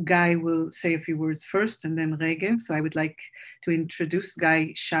Guy will say a few words first and then Regev. So I would like to introduce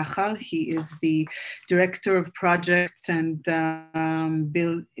Guy Shachar. He is the Director of Projects and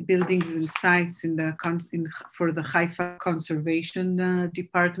Buildings and Sites for the Haifa Conservation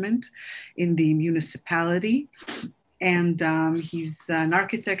Department in the municipality. And he's an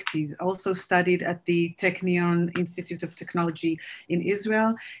architect. He's also studied at the Technion Institute of Technology in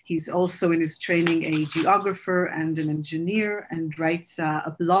Israel. He's also in his training a geographer and an engineer, and writes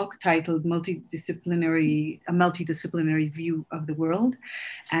a blog titled A Multidisciplinary View of the World.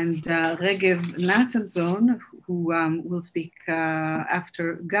 And Regev Natanzon, who will speak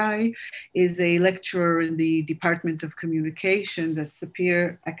after Guy, is a lecturer in the Department of Communications at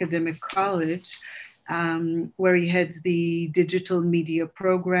Sapir Academic College, where he heads the digital media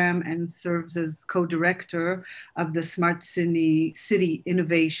program and serves as co-director of the Smart City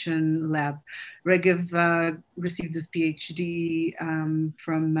Innovation Lab. Regev received his PhD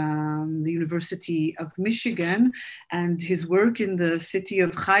from the University of Michigan, and his work in the city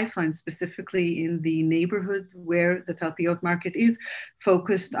of Haifa, and specifically in the neighborhood where the Talpiot Market is,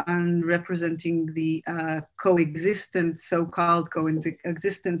 focused on representing the coexistence, so-called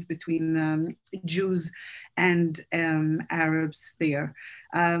coexistence between Jews and Arabs there.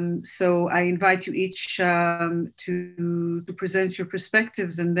 So I invite you each to present your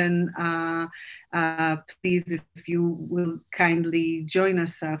perspectives, and then please, if you will kindly join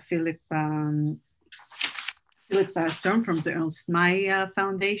us, Philip Storm from the Ernst May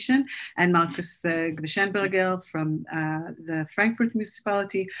Foundation, and Marcus Gbeschenberger from the Frankfurt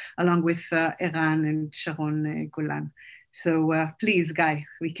municipality, along with Eran and Sharon Golan. So please, Guy,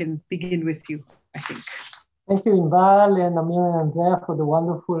 we can begin with you, I think. Thank you, Inval and Amir and Andrea, for the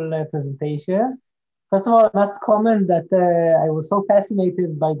wonderful presentations. First of all, I must comment that I was so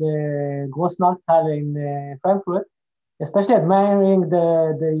fascinated by the Großmarkthalle in Frankfurt, especially admiring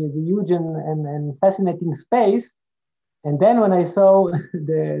the huge and fascinating space. And then when I saw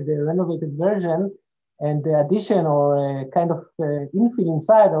the renovated version and the addition or kind of infill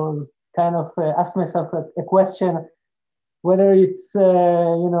inside, I was kind of asked myself a question, whether it's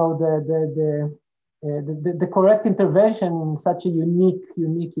the correct intervention in such a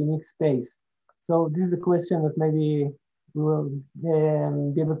unique space. So this is a question that maybe we will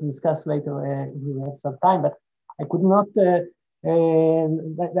be able to discuss later if we have some time. But I could not.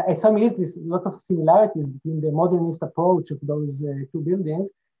 I saw immediately lots of similarities between the modernist approach of those two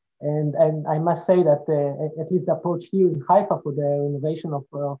buildings, and I must say that at least the approach here in Haifa for the renovation of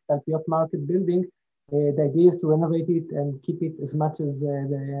Talpiot Market building, the idea is to renovate it and keep it as much as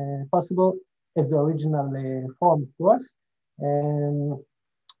possible as the original form, of course.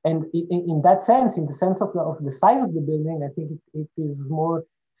 And in that sense, in the sense of the size of the building, I think it is more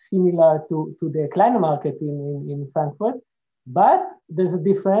similar to the Kleine Market in Frankfurt. But there's a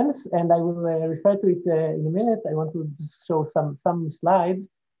difference, and I will refer to it in a minute. I want to just show some slides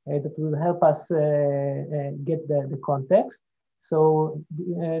that will help us get the context. So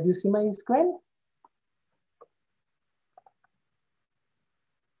do you see my screen?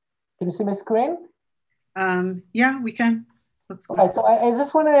 Can you see my screen? Yeah, we can. All right, so I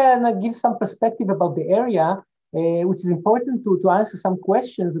just want to give some perspective about the area, which is important to answer some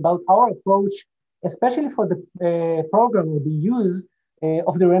questions about our approach, especially for the program or the use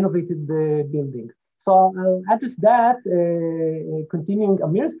of the renovated building. So I'll address that, continuing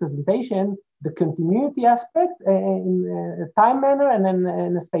Amir's presentation, the continuity aspect in a time manner and then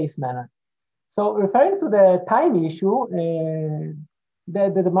in a space manner. So referring to the time issue,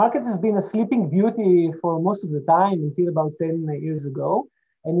 the market has been a sleeping beauty for most of the time until about 10 years ago.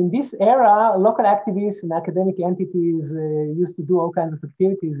 And in this era, local activists and academic entities used to do all kinds of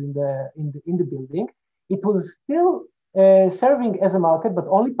activities in the building. It was still serving as a market, but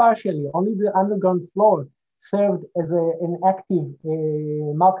only partially. Only the underground floor served as an active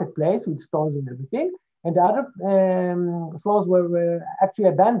marketplace with stores and everything. And the other floors were actually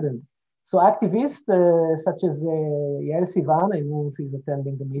abandoned. So activists such as Yael Sivan, I don't know if he's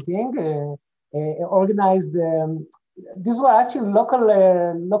attending the meeting, organized, these were actually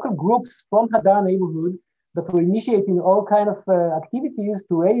local groups from Hadar neighborhood that were initiating all kinds of activities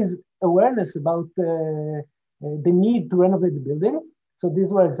to raise awareness about the need to renovate the building. So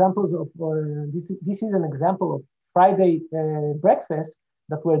these were examples of, this is an example of Friday breakfasts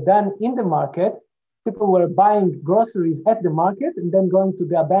that were done in the market. People were buying groceries at the market and then going to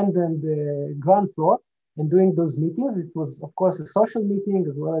the abandoned ground floor and doing those meetings. It was, of course, a social meeting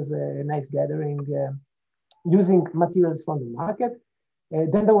as well as a nice gathering using materials from the market.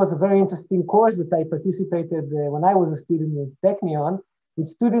 Then there was a very interesting course that I participated when I was a student at Technion, with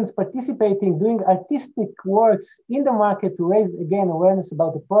students participating, doing artistic works in the market to raise, again, awareness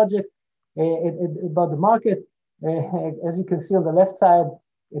about the project, about the market. As you can see on the left side,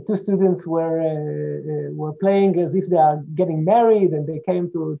 two students were playing as if they are getting married, and they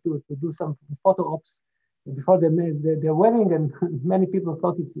came to do some photo ops before their wedding, and many people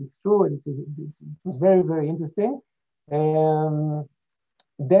thought it's true, and it was very, very interesting. Then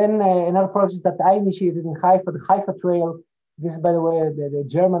another project that I initiated in Haifa, the Haifa Trail. This is, by the way, the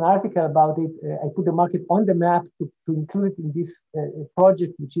German article about it. I put the market on the map to include it in this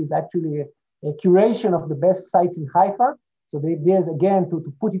project, which is actually a curation of the best sites in Haifa. So the idea is, again, to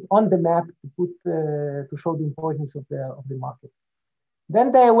put it on the map, to show the importance of the market.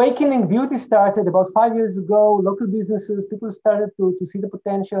 Then the awakening beauty started about 5 years ago. Local businesses, people started to see the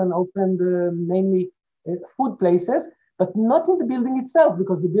potential and opened mainly food places, but not in the building itself,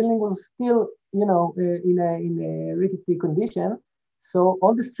 because the building was still, in a rickety condition. So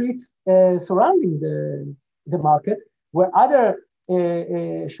all the streets surrounding the market, where other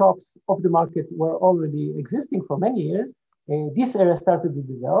shops of the market were already existing for many years. This area started to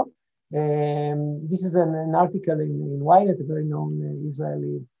develop. This is an article in Ynet, a very known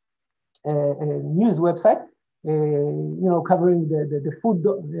Israeli news website, covering the food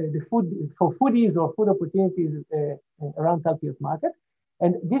for foodies or food opportunities around Talpiot Market.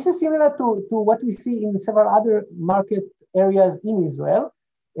 And this is similar to what we see in several other market areas in Israel,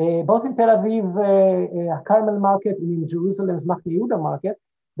 both in Tel Aviv, Carmel Market, and in Jerusalem's Machne Yehuda Market,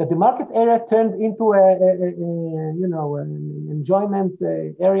 that the market area turned into an enjoyment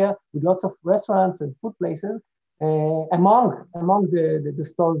area with lots of restaurants and food places among the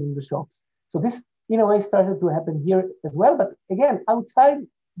stores and the shops. So this, in a way, started to happen here as well, but again, outside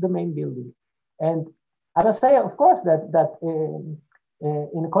the main building. And I must say, of course, that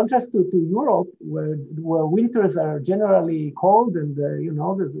in contrast to Europe, where winters are generally cold and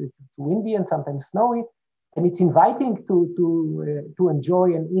it's windy and sometimes snowy, and it's inviting to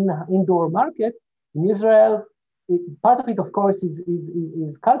enjoy an indoor market. In Israel, part of it, of course,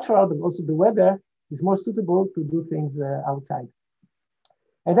 is cultural, but also the weather is more suitable to do things outside.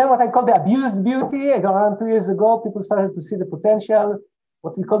 And then what I call the abused beauty, around 2 years ago, people started to see the potential,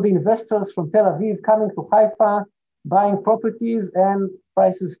 what we call the investors from Tel Aviv coming to Haifa, buying properties, and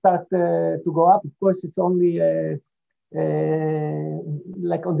prices start to go up. Of course, it's only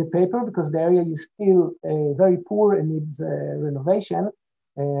like on the paper, because the area is still very poor and needs renovation.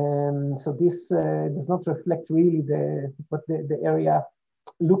 So this does not reflect really what the area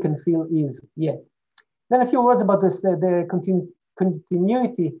look and feel is yet. Then a few words about the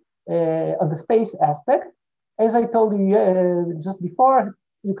continuity of the space aspect. As I told you just before,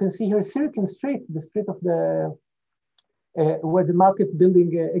 you can see here Sirkin Street, the street of the where the market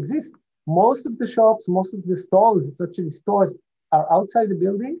building exists. Most of the shops, most of the stalls, it's actually stores, are outside the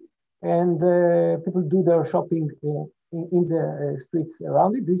building, and people do their shopping in the streets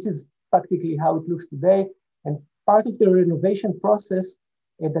around it. This is practically how it looks today. And part of the renovation process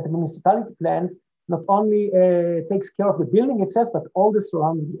that the municipality plans not only takes care of the building itself, but all the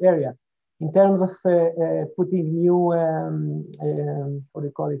surrounding area in terms of putting new, what do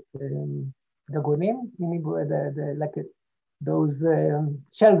you call it, dagonim, those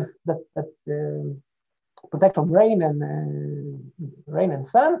shelves that protect from rain and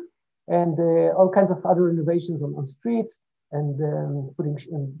sun, and all kinds of other innovations on streets, and putting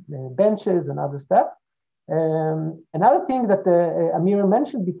benches and other stuff. Another thing that Amir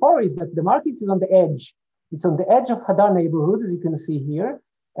mentioned before is that the market is on the edge. It's on the edge of Hadar neighborhood, as you can see here.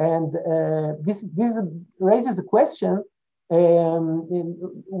 And this raises a question,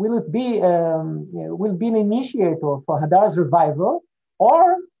 will it be an initiator for Hadar's revival,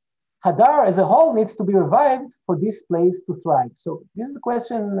 or Hadar as a whole needs to be revived for this place to thrive? So this is a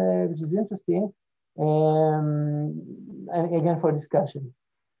question which is interesting, and again for discussion.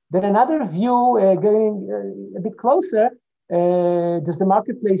 Then another view, going a bit closer, there's the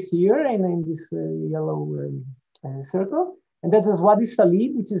marketplace here in this yellow circle. And that is Wadi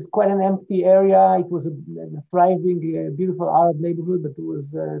Salid, which is quite an empty area. It was a thriving, beautiful Arab neighborhood, but it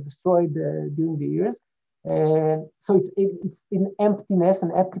was destroyed during the years. So it's in emptiness,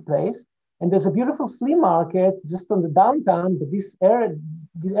 an empty place. And there's a beautiful flea market just on the downtown, but these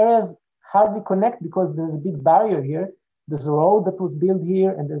areas hardly connect because there's a big barrier here. There's a road that was built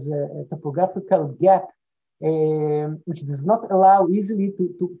here, and there's a topographical gap, which does not allow easily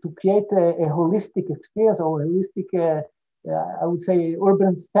to create a holistic experience or a holistic I would say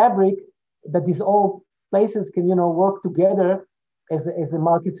urban fabric that these all places can work together as a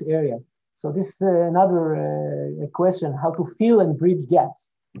markets area. So this is another question: how to fill and bridge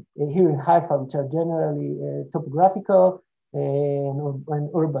gaps here in Haifa, which are generally topographical and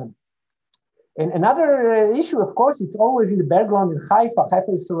urban. And another issue, of course, it's always in the background in Haifa.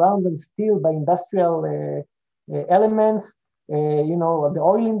 Haifa is surrounded still by industrial elements. The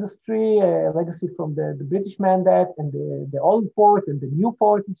oil industry, legacy from the British mandate, and the old port and the new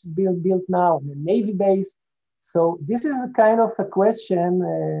port, which is being built now, and the Navy base. So this is a kind of a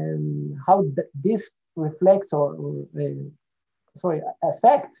question, how this reflects or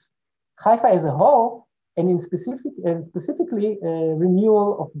affects Haifa as a whole, and specifically renewal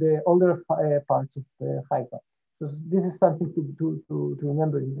of the older parts of Haifa. So this is something to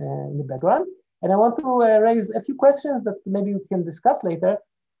remember in the background. And I want to raise a few questions that maybe we can discuss later.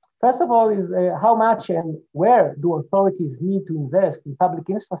 First of all is how much and where do authorities need to invest in public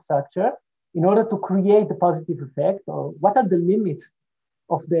infrastructure in order to create a positive effect, or what are the limits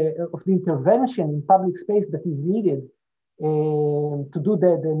of the intervention in public space that is needed to do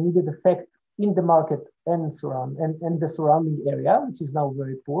the needed effect in the market and the surrounding area, which is now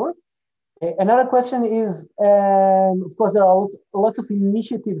very poor. Another question is, of course, there are lots of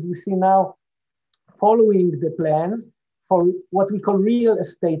initiatives we see now following the plans for what we call real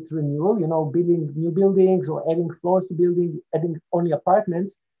estate renewal, building new buildings or adding floors to building, adding only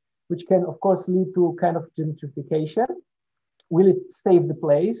apartments, which can, of course, lead to kind of gentrification. Will it save the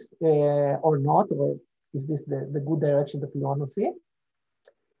place or not? Or is this the good direction that we want to see?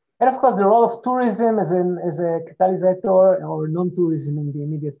 And of course, the role of tourism as a catalyst or non-tourism in the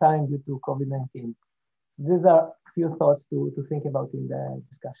immediate time due to COVID-19. These are a few thoughts to think about in the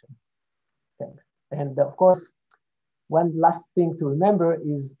discussion. Thanks. And of course, one last thing to remember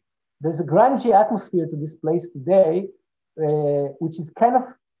is there's a grungy atmosphere to this place today, which is kind of,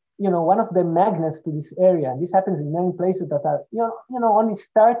 one of the magnets to this area. And this happens in many places that are, only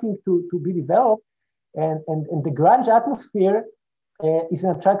starting to be developed. And the grunge atmosphere is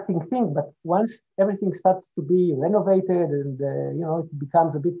an attracting thing. But once everything starts to be renovated and, it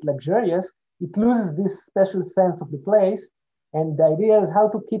becomes a bit luxurious, it loses this special sense of the place. And the idea is how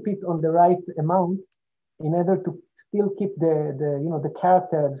to keep it on the right amount in order to still keep the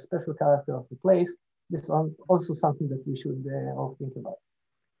character, the special character of the place. This is also something that we should all think about.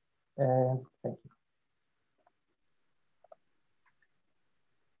 Thank you.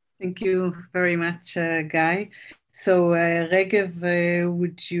 Thank you very much, Guy. So, Regev,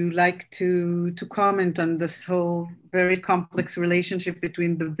 would you like to comment on this whole very complex relationship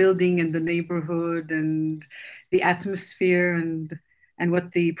between the building and the neighborhood and the atmosphere and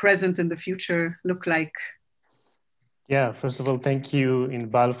what the present and the future look like? Yeah, first of all, thank you,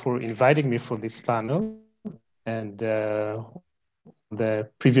 Inbal, for inviting me for this panel. And the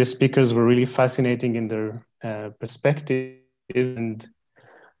previous speakers were really fascinating in their perspective. And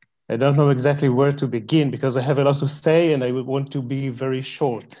I don't know exactly where to begin because I have a lot to say and I would want to be very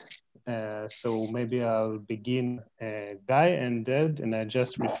short. So maybe I'll begin Guy and Ed, and I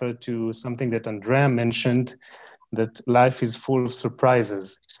just refer to something that Andrea mentioned, that life is full of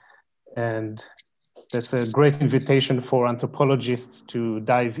surprises. And that's a great invitation for anthropologists to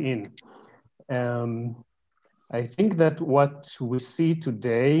dive in. I think that what we see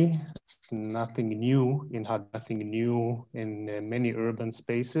today is nothing new in many urban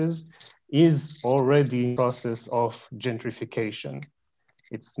spaces, is already a process of gentrification.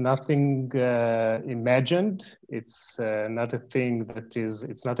 It's nothing imagined. It's not a thing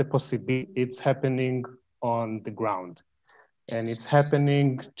it's not a possibility. It's happening on the ground. And it's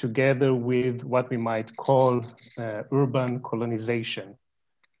happening together with what we might call urban colonization.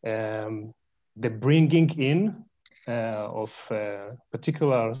 The bringing in of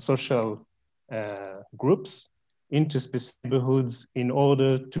particular social groups into specific neighborhoods in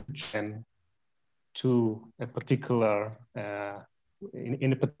order to jam to a particular,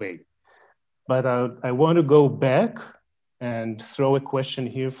 in a particular way. But I want to go back and throw a question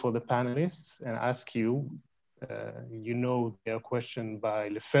here for the panelists and ask you, their question by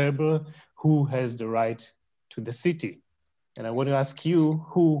Lefebvre, who has the right to the city? And I want to ask you,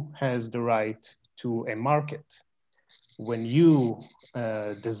 who has the right to a market? When you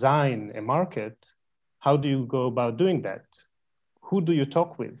design a market, how do you go about doing that? Who do you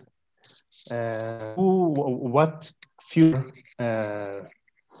talk with? What few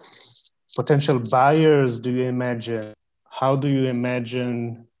potential buyers do you imagine? How do you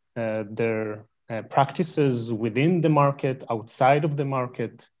imagine their practices within the market, outside of the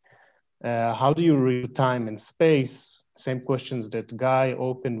market? How do you read time and space? Same questions that Guy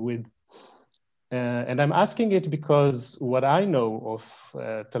opened with. And I'm asking it because what I know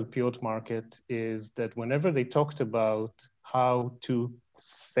of Talpiot Market is that whenever they talked about how to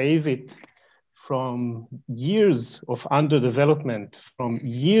save it from years of underdevelopment, from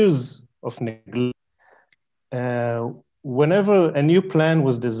years of neglect, whenever a new plan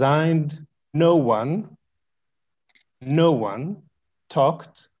was designed, no one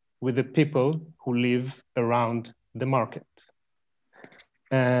talked with the people who live around the market.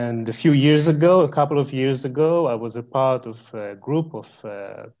 And a couple of years ago, I was a part of a group of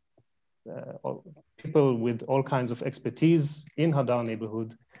people with all kinds of expertise in Hadar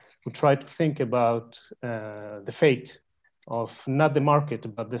neighborhood who tried to think about the fate of not the market,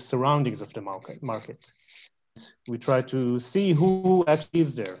 but the surroundings of the market. We try to see who actually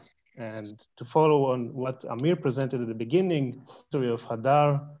lives there. And to follow on what Amir presented at the beginning, the story of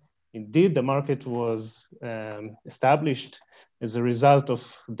Hadar, indeed, the market was established as a result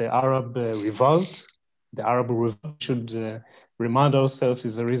of the Arab revolt. The Arab revolt, should remind ourselves,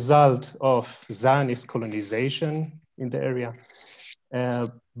 is a result of Zionist colonization in the area.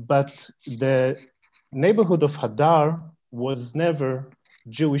 But the neighborhood of Hadar was never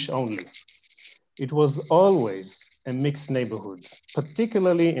Jewish only. It was always a mixed neighborhood,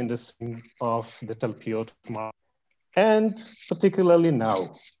 particularly in the setting of the Talpiot Market, and particularly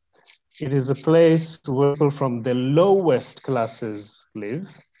now. It is a place where people from the lowest classes live,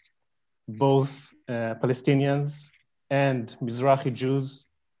 both Palestinians and Mizrahi Jews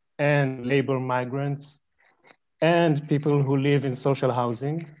and labor migrants and people who live in social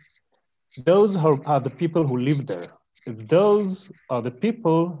housing. Those are the people who live there. Those are the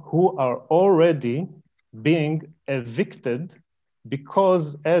people who are already being evicted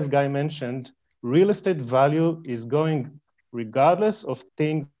because, as Guy mentioned, real estate value is going regardless of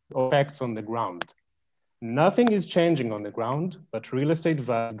things or facts on the ground. Nothing is changing on the ground, but real estate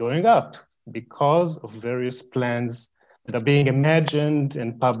value is going up because of various plans that are being imagined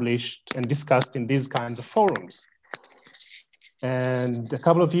and published and discussed in these kinds of forums. And a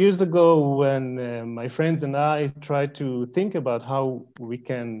couple of years ago, when my friends and I tried to think about how we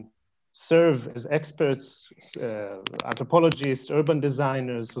can serve as experts, anthropologists, urban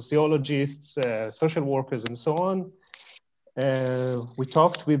designers, sociologists, social workers, and so on, we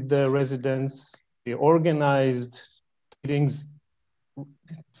talked with the residents. We organized meetings,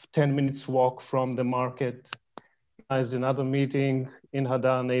 10 minutes walk from the market, as another meeting in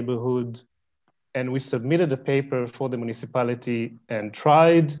Hadar neighborhood. And we submitted a paper for the municipality and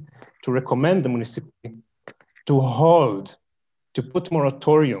tried to recommend the municipality to hold, to put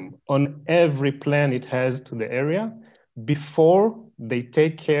moratorium on every plan it has to the area before they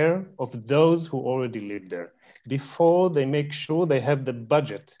take care of those who already live there, before they make sure they have the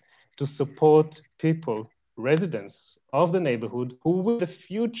budget to support people, residents of the neighborhood who will the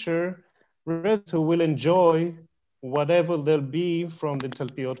future residents who will enjoy whatever there'll be from the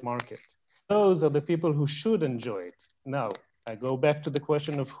Talpiot market. Those are the people who should enjoy it. Now, I go back to the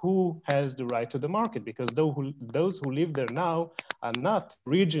question of who has the right to the market, because those who live there now are not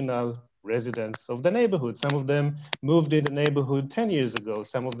regional residents of the neighborhood. Some of them moved in the neighborhood 10 years ago.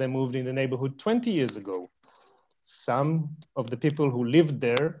 Some of them moved in the neighborhood 20 years ago. Some of the people who lived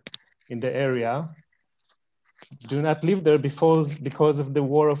there in the area do not live there because of the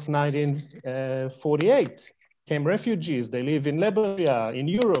war of 1948. Came refugees, they live in Liberia, in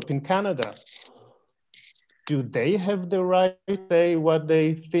Europe, in Canada. Do they have the right to say what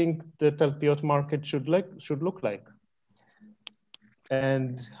they think the Talpiot market should look like?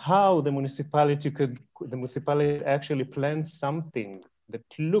 And how the municipality actually plan something that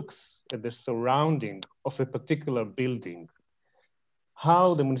looks at the surrounding of a particular building.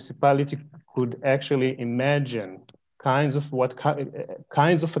 How the municipality could actually imagine kinds of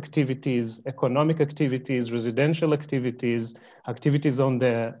activities, economic activities, residential activities, activities on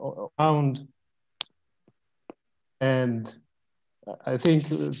the ground. And I think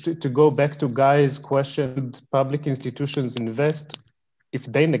to go back to Guy's question, public institutions invest if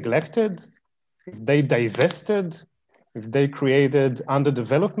they neglected, if they divested, if they created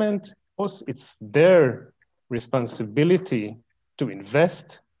underdevelopment. Of course, it's their responsibility to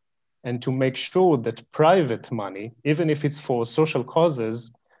invest and to make sure that private money, even if it's for social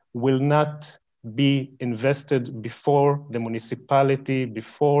causes, will not be invested before the municipality,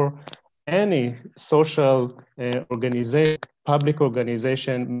 before any social organization, public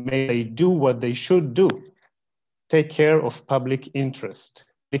organization, may they do what they should do, take care of public interest.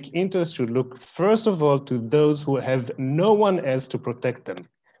 Public interest should look, first of all, to those who have no one else to protect them,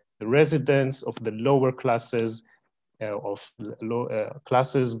 the residents of the lower classes,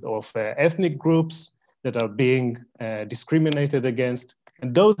 classes of ethnic groups that are being discriminated against.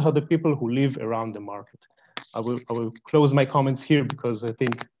 And those are the people who live around the market. I will close my comments here because I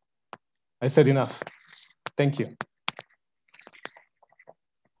think I said enough. Thank you.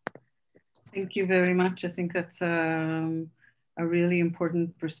 Thank you very much. I think that's a really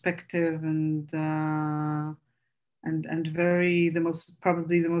important perspective and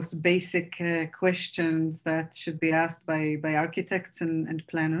probably the most basic questions that should be asked by architects and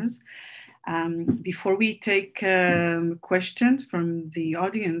planners. Before we take questions from the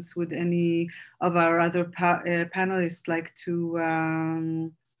audience, would any of our other panelists like to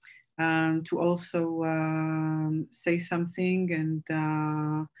also say something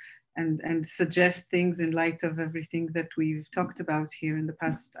and suggest things in light of everything that we've talked about here in the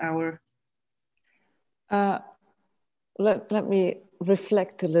past hour? Let me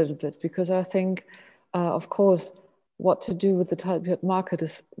reflect a little bit, because I think, of course, what to do with the Talpiot market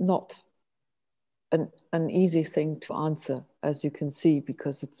is not an easy thing to answer, as you can see,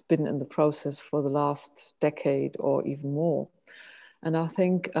 because it's been in the process for the last decade or even more. And I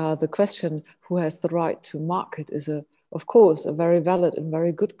think the question, who has the right to market, is, of course, a very valid and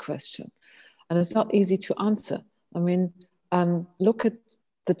very good question. And it's not easy to answer. I mean, look at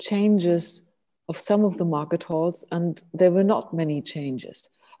the changes of some of the market halls, and there were not many changes.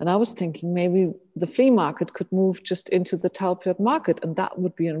 And I was thinking maybe the flea market could move just into the Talpiot market, and that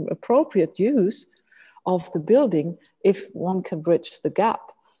would be an appropriate use of the building if one can bridge the gap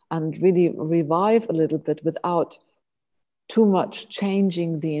and really revive a little bit without too much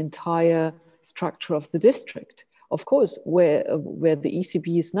changing the entire structure of the district. Of course, where the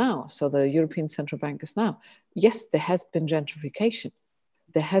ECB is now, so the European Central Bank is now, yes, there has been gentrification.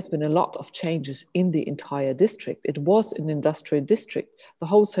 There has been a lot of changes in the entire district. It was an industrial district, the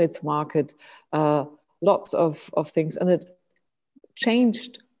wholesales market, lots of things, and it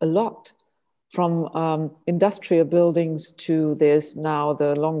changed a lot from industrial buildings to there's now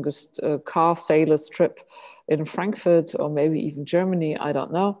the longest car sailor strip in Frankfurt or maybe even Germany, I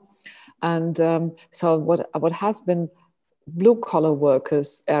don't know. And so what has been blue collar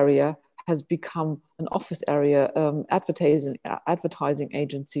workers area has become an office area. Advertising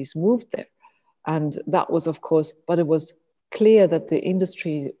agencies moved there. And that was, of course, but it was clear that the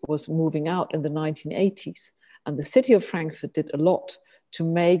industry was moving out in the 1980s. And the city of Frankfurt did a lot to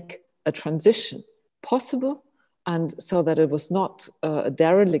make a transition possible, and so that it was not a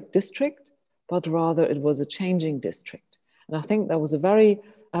derelict district, but rather it was a changing district. And I think that was a very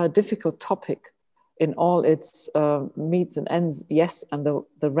difficult topic in all its meets and ends. Yes, and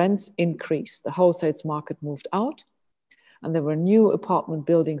the rents increased. The wholesales market moved out, and there were new apartment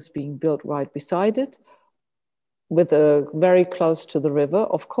buildings being built right beside it, with a very close to the river.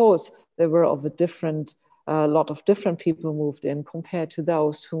 Of course, there were of a lot of different people moved in compared to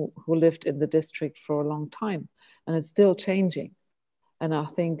those who lived in the district for a long time, and it's still changing. And I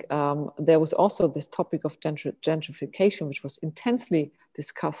think there was also this topic of gentrification, which was intensely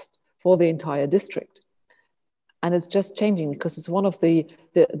discussed for the entire district. And it's just changing because it's one of the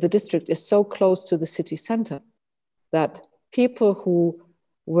district is so close to the city center that people who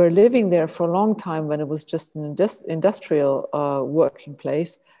were living there for a long time when it was just an industrial working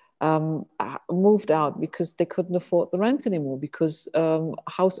place moved out because they couldn't afford the rent anymore, because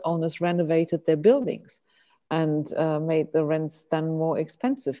house owners renovated their buildings and made the rents then more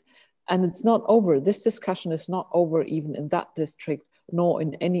expensive. And it's not over. This discussion is not over even in that district, nor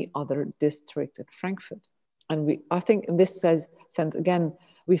in any other district at Frankfurt. And I think in this sense, again,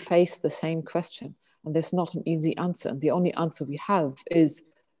 we face the same question, and there's not an easy answer. And the only answer we have is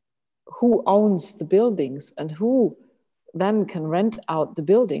who owns the buildings and who then can rent out the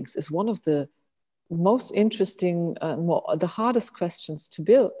buildings is one of the most interesting, the hardest questions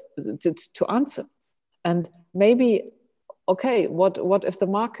to answer. And maybe, okay, what if the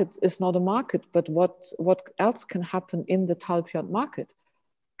market is not a market, but what else can happen in the Talpiot market?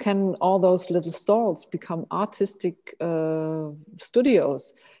 Can all those little stalls become artistic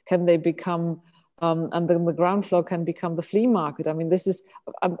studios? Can they become, and the ground floor can become the flea market? I mean, this is,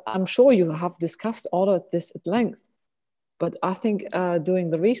 I'm sure you have discussed all of this at length, but I think doing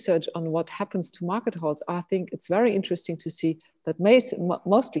the research on what happens to market halls, I think it's very interesting to see that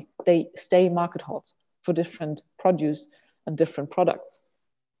mostly they stay market halls for different produce and different products,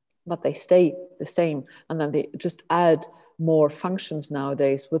 but they stay the same. And then they just add more functions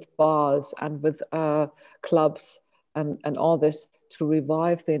nowadays with bars and with clubs and all this to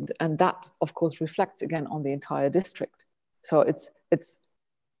revive and that of course reflects again on the entire district. So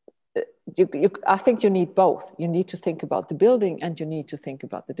I think you need both. You need to think about the building and you need to think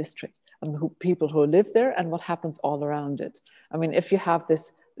about the district and people who live there and what happens all around it. I mean, if you have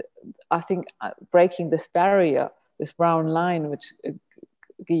this, I think breaking this barrier, this brown line, which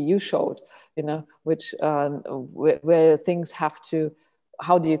you showed, you know, which where things have to,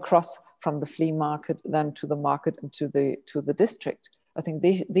 how do you cross from the flea market then to the market and to the district? I think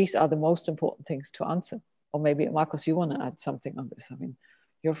these are the most important things to answer. Or maybe Markus, you want to add something on this? I mean,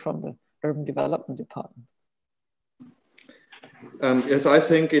 you're from the Urban Development Department. Yes, I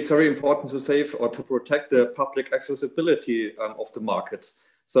think it's very important to save or to protect the public accessibility of the markets.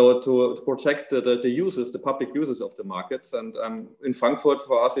 So to protect the uses, the public uses of the markets. And in Frankfurt,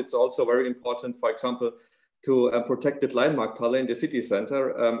 for us, it's also very important, for example, to protect the Markthallen in the city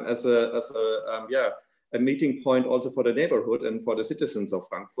center as a meeting point also for the neighborhood and for the citizens of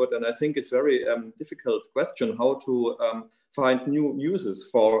Frankfurt. And I think it's very difficult question how to find new uses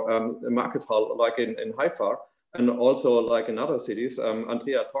for a market hall like in Haifa and also like in other cities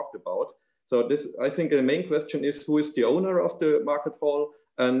Andrea talked about. So this, I think the main question is who is the owner of the market hall,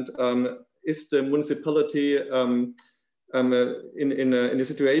 and is the municipality in a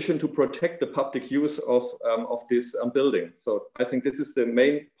situation to protect the public use of this building. So I think this is the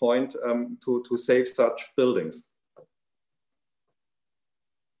main point to save such buildings.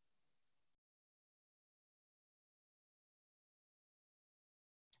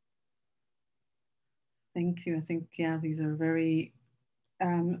 Thank you. I think, yeah, these are very,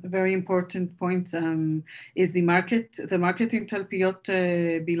 very important points. Is the market in Talpiot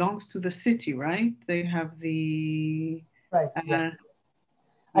belongs to the city, right? They have the... Right, yeah.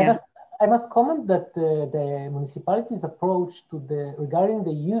 I must comment that the municipality's approach to regarding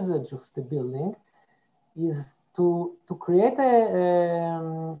the usage of the building is to create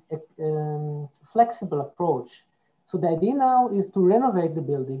a flexible approach. So the idea now is to renovate the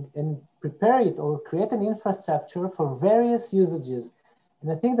building and prepare it or create an infrastructure for various usages.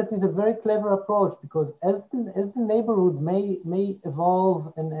 And I think that is a very clever approach, because as the neighborhood may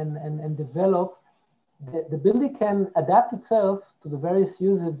evolve and develop, the building can adapt itself to the various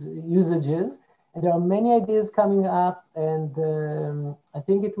usages. And there are many ideas coming up, and I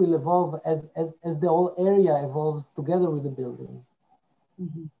think it will evolve as the whole area evolves together with the building.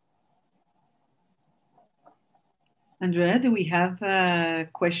 Mm-hmm. Andrea, do we have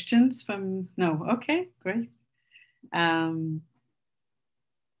questions from? No, okay, great.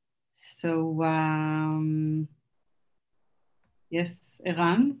 Yes,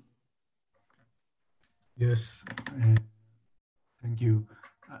 Eran? Yes, thank you.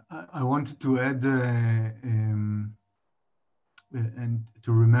 I wanted to add and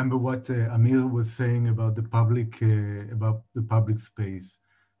to remember what Amir was saying about the public space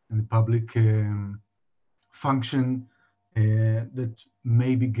and the public function that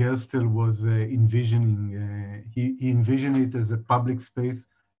maybe Gerstel was envisioning. He envisioned it as a public space,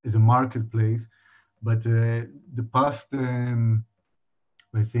 as a marketplace, but the past,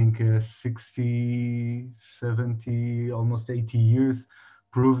 I think 60, 70, almost 80 years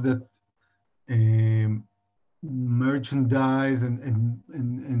prove that merchandise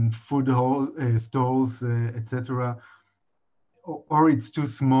and food stalls, etc., or it's too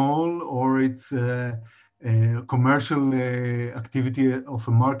small, or it's commercial activity of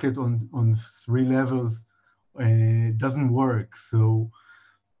a market on 3 levels doesn't work. So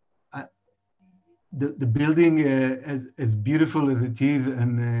the building, as beautiful as it is,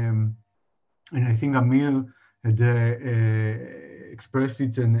 and I think Amir had expressed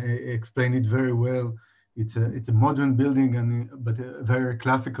it and explained it very well. It's a modern building, but a very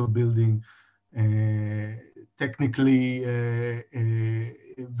classical building, technically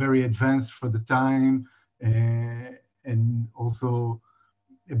very advanced for the time, and also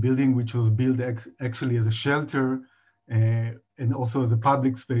a building which was built actually as a shelter and also as a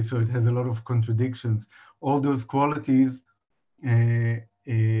public space, so it has a lot of contradictions. All those qualities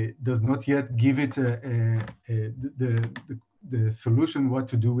does not yet give it the solution what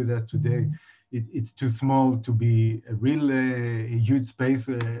to do with that today. It's too small to be a real huge space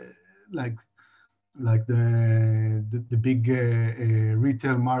like the big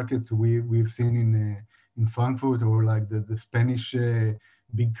retail market we've seen in Frankfurt, or like the Spanish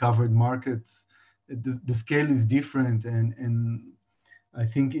big covered markets. The scale is different, and I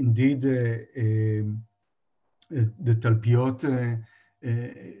think indeed the Talpiot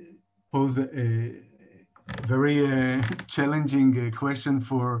pose a very challenging question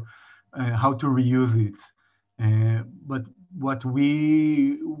for how to reuse it. But what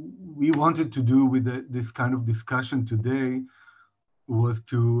we wanted to do with this kind of discussion today was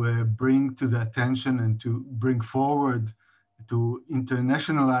to bring to the attention and to bring forward, to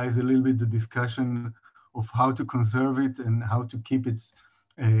internationalize a little bit the discussion of how to conserve it and how to keep its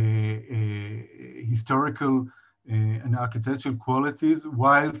historical and architectural qualities,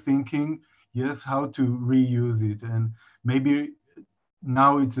 while thinking, yes, how to reuse it. And maybe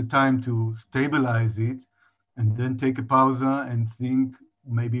now it's a time to stabilize it and then take a pause and think,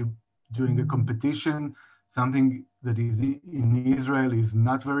 maybe doing a competition, something that is in Israel is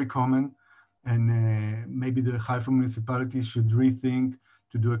not very common. And maybe the Haifa municipality should rethink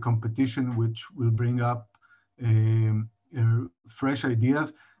to do a competition which will bring up fresh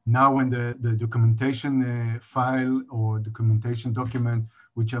ideas. Now when the documentation file or documentation document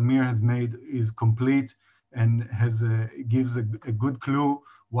which Amir has made is complete and gives a good clue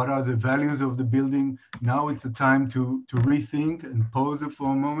what are the values of the building, now it's a time to rethink and pause it for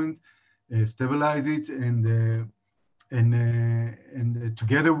a moment, stabilize it, and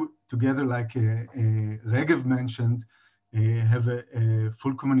together, like Regev mentioned, have a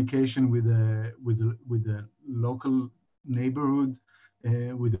full communication with the local neighborhood,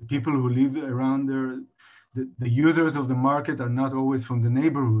 with the people who live around there. The users of the market are not always from the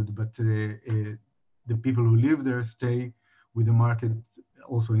neighborhood, but the people who live there stay with the market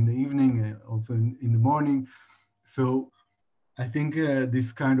also in the evening, also in the morning. So I think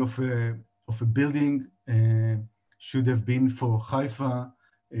this kind of a building should have been for Haifa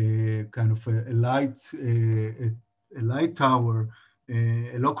kind of a light tower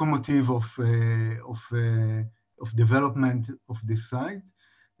a locomotive of development of this site.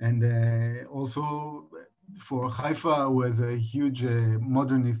 And also for Haifa, who has a huge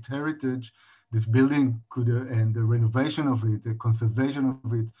modernist heritage, this building could, and the renovation of it, the conservation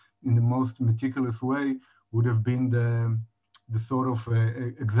of it in the most meticulous way would have been the sort of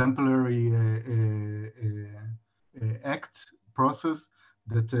exemplary process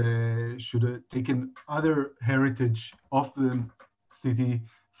that should have taken other heritage of the city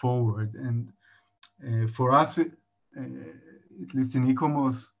forward. And for us, at least in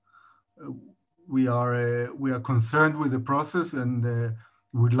ICOMOS, we are concerned with the process, and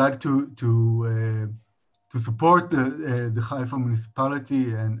would like to support the Haifa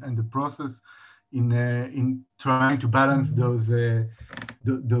municipality and the process in trying to balance the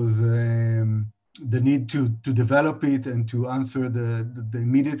need to develop it and to answer the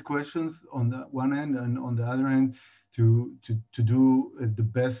immediate questions on the one hand, and on the other hand to do the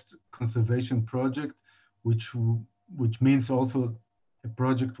best conservation project, which means also a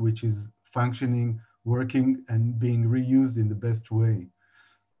project which is functioning, working, and being reused in the best way.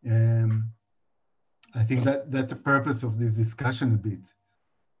 I think that's the purpose of this discussion a bit.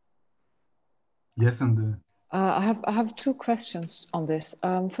 Yes, and I have two questions on this.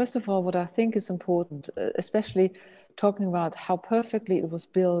 First of all, what I think is important, especially talking about how perfectly it was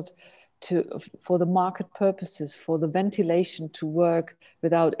built for the market purposes, for the ventilation to work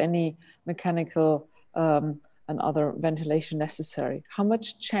without any mechanical and other ventilation necessary. How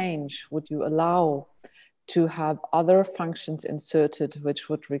much change would you allow to have other functions inserted, which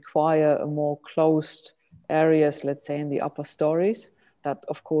would require a more closed areas, let's say in the upper stories? That,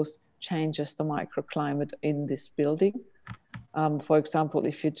 of course, changes the microclimate in this building. For example,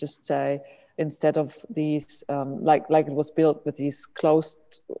 if you just say, instead of these, like it was built with these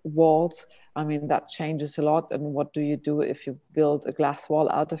closed walls, I mean, that changes a lot. And what do you do if you build a glass wall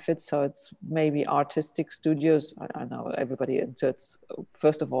out of it? So it's maybe artistic studios. I know everybody inserts,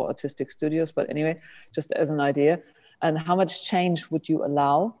 first of all, artistic studios, but anyway, just as an idea. And how much change would you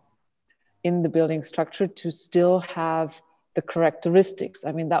allow in the building structure to still have the characteristics?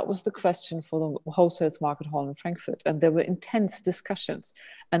 I mean, that was the question for the Wholesale Market Hall in Frankfurt, and there were intense discussions.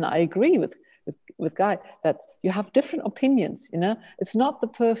 And I agree with Guy that you have different opinions. You know, it's not the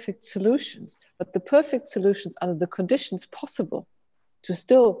perfect solutions, but the perfect solutions under the conditions possible to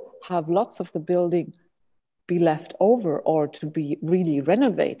still have lots of the building be left over or to be really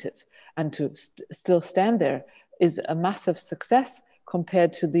renovated and to still stand there is a massive success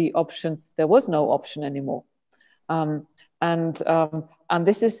compared to the option. There was no option anymore. And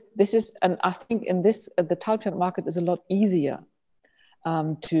this is, and I think in this, the Talpiot market is a lot easier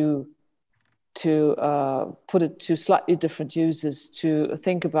to put it to slightly different uses, to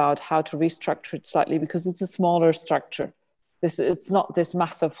think about how to restructure it slightly, because it's a smaller structure. It's not this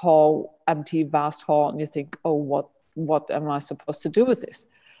massive hall, empty, vast hall, and you think, oh, what am I supposed to do with this?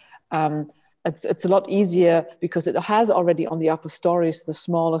 It's a lot easier because it has already on the upper stories the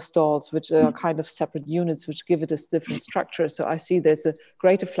smaller stalls, which are kind of separate units, which give it a different structure. So I see there's a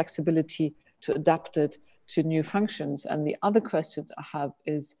greater flexibility to adapt it to new functions. And the other questions I have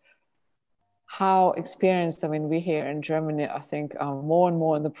is how experienced, I mean, we here in Germany, I think, are more and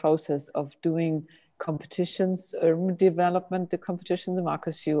more in the process of doing competitions, urban development competitions.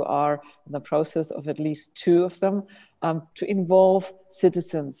 Marcus, you are in the process of at least 2 of them, to involve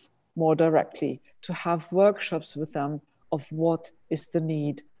citizens more directly, to have workshops with them of what is the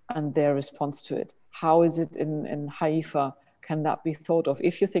need and their response to it. How is it in Haifa? Can that be thought of?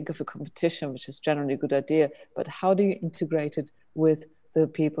 If you think of a competition, which is generally a good idea, but how do you integrate it with the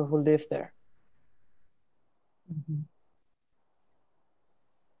people who live there? Mm-hmm.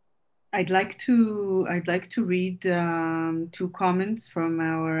 I'd like to read 2 comments from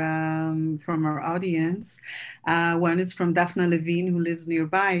our audience. One is from Daphne Levine, who lives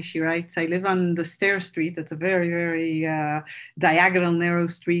nearby. She writes, "I live on the Stair Street. That's a very, very diagonal, narrow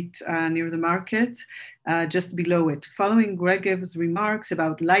street near the market, just below it. Following Gregev's remarks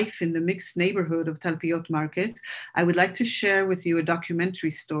about life in the mixed neighborhood of Talpiot Market, I would like to share with you a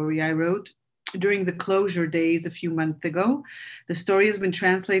documentary story I wrote during the closure days a few months ago. The story has been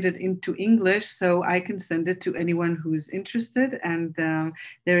translated into English, so I can send it to anyone who's interested, and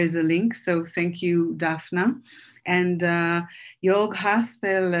there is a link, so thank you, Daphne. And Jörg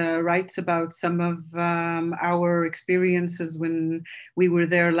Haspel writes about some of our experiences when we were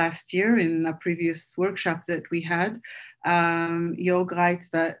there last year in a previous workshop that we had. Jörg writes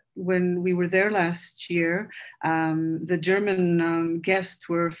that when we were there last year, the German guests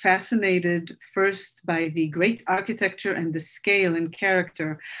were fascinated first by the great architecture and the scale and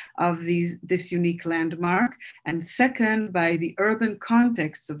character of this unique landmark, and second by the urban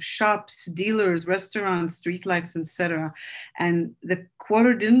context of shops, dealers, restaurants, streetlights, etc. And the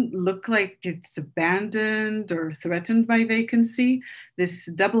quarter didn't look like it's abandoned or threatened by vacancy. This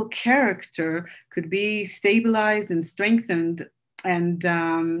double character could be stabilized and strengthened. And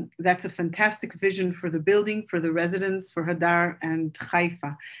that's a fantastic vision for the building, for the residents, for Hadar and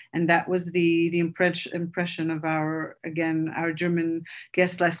Haifa. And that was the impression of our German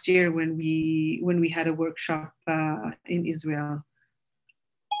guest last year when we had a workshop in Israel.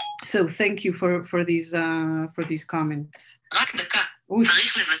 So thank you for these comments.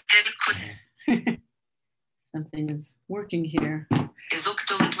 Something is working here.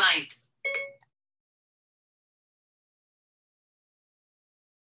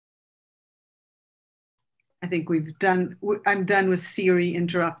 I think I'm done with Siri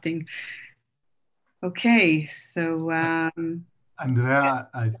interrupting. Okay, so. Andrea,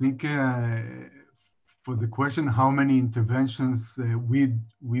 I think for the question, how many interventions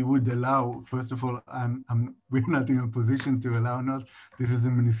we would allow, first of all, we're not in a position to allow not. This is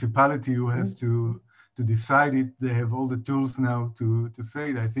a municipality who has to decide it. They have all the tools now to say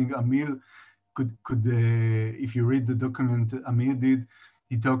it. I think Amir could if you read the document Amir did,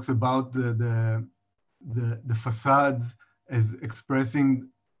 he talks about the facades as expressing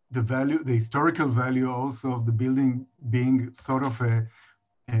the value, the historical value also of the building being sort of a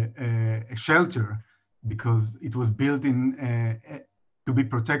shelter, because it was built to be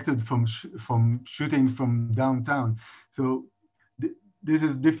protected from shooting from downtown. So this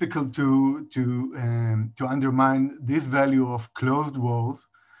is difficult to undermine this value of closed walls,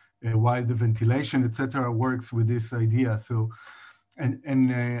 while the ventilation, etc., works with this idea. So,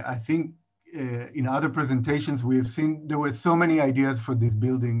 and I think. In other presentations we have seen, there were so many ideas for this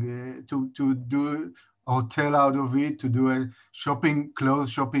building to do a hotel out of it, to do a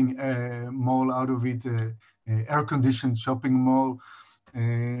closed shopping mall out of it, air-conditioned shopping mall.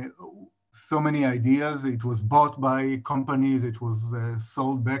 So many ideas. It was bought by companies. It was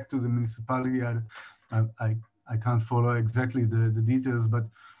sold back to the municipality. I can't follow exactly the details, but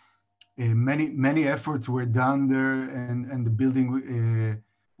many efforts were done there, and the building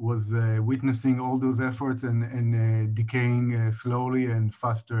was witnessing all those efforts and decaying slowly and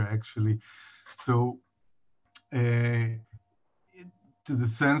faster, actually. So to the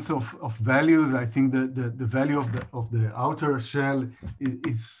sense of values, I think that the value of the outer shell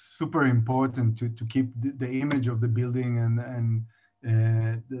is super important to keep the image of the building and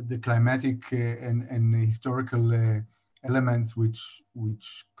the climatic and historical elements which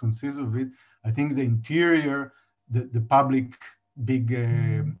consist of it. I think the interior, the public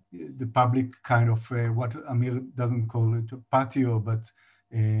kind of what Amir doesn't call it a patio, but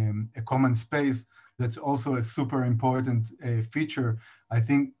a common space, that's also a super important feature. I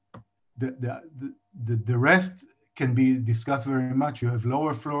think the rest can be discussed very much. You have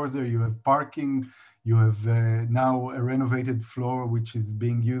lower floors there, you have parking, you have now a renovated floor which is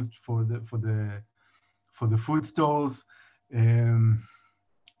being used for the food stalls, and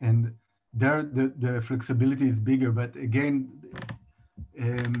there the flexibility is bigger. But again,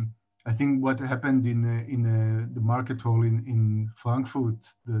 I think what happened in the market hall in Frankfurt,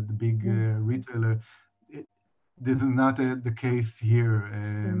 the big retailer, this is not the case here.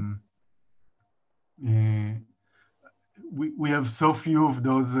 We have so few of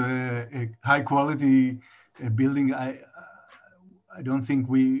those high quality building. I don't think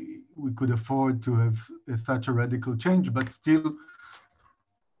we could afford to have such a radical change, but still,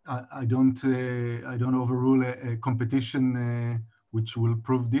 I don't overrule a competition which will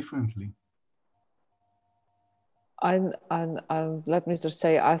prove differently. Let me just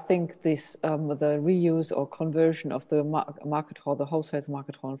say, I think this the reuse or conversion of the market hall, the wholesale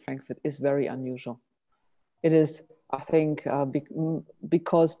market hall in Frankfurt, is very unusual. It is, I think,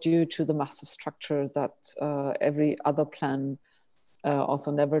 because due to the massive structure that every other plan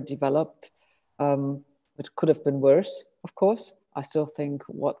also never developed, it could have been worse, of course. I still think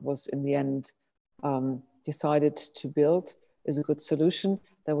what was in the end decided to build is a good solution.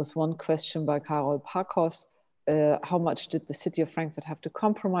 There was one question by Karol Parkos. How much did the city of Frankfurt have to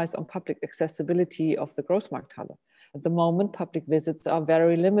compromise on public accessibility of the Großmarkthalle? At the moment, public visits are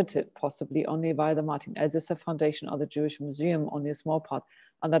very limited, possibly only via the Martin Elsaesser Foundation or the Jewish Museum, only a small part.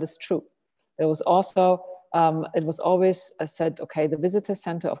 And that is true. There was also, it was always said, okay, the visitor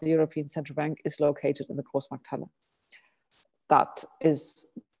center of the European Central Bank is located in the Großmarkthalle. That is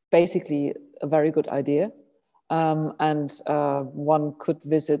basically a very good idea. one could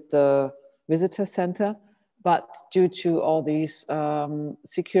visit the visitor center. But due to all these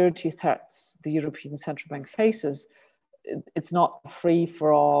security threats the European Central Bank faces, it's not free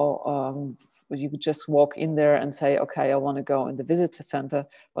for all. You could just walk in there and say, okay, I want to go in the visitor center,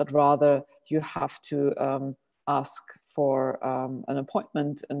 but rather you have to ask for an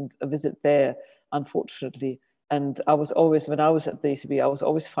appointment and a visit there, unfortunately. And I was always, when I was at the ECB, I was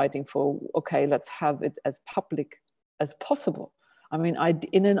always fighting for, okay, let's have it as public as possible. I mean,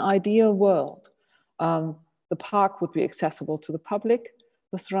 in an ideal world, the park would be accessible to the public,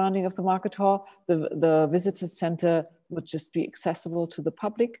 the surrounding of the market hall, the visitor center would just be accessible to the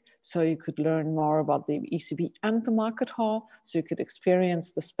public. So you could learn more about the ECB and the market hall. So you could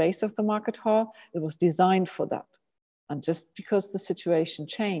experience the space of the market hall. It was designed for that. And just because the situation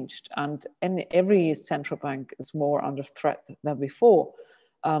changed and every central bank is more under threat than before,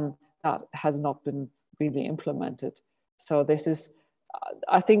 that has not been really implemented. So this is,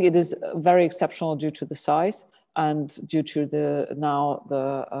 I think it is very exceptional due to the size and due to the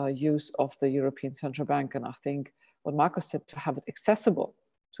use of the European Central Bank. And I think what Marcus said, to have it accessible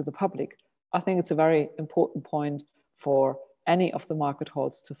to the public, I think it's a very important point for any of the market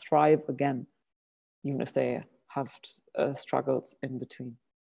halls to thrive again, even if they have struggles in between.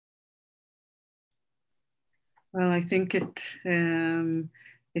 Well, I think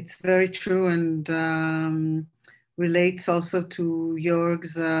it's very true, and relates also to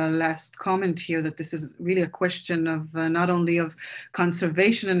Jörg's last comment here, that this is really a question of not only of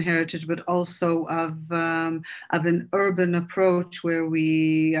conservation and heritage, but also of an urban approach where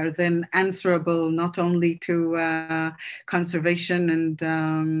we are then answerable not only to conservation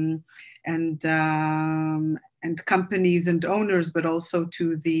and companies and owners, but also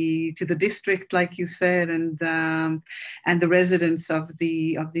to the district, like you said, and the residents of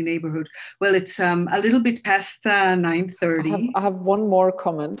the neighborhood. Well, it's a little bit past 9:30. I have one more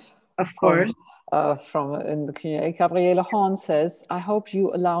comment. Of course. From in the Q&A. Gabriele Horn says, I hope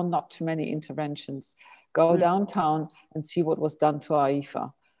you allow not too many interventions. Go downtown and see what was done to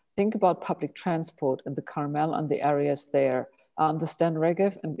Haifa. Think about public transport in the Carmel and the areas there. I understand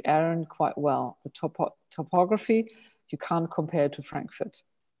Regev and Aaron quite well. The topography, you can't compare to Frankfurt.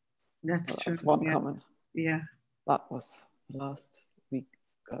 That's true. That's one comment. Yeah. That was the last we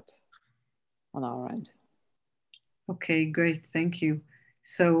got on our end. Okay, great. Thank you.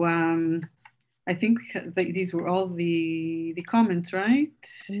 So I think these were all the comments, right?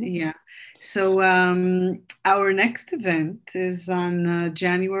 Mm-hmm. Yeah. So our next event is on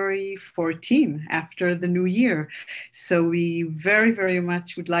January 14, after the new year. So we very, very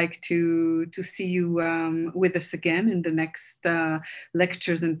much would like to see you with us again in the next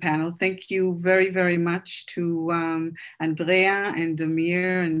lectures and panel. Thank you very, very much to Andrea and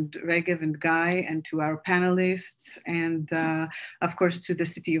Amir and Regev and Guy, and to our panelists, and of course to the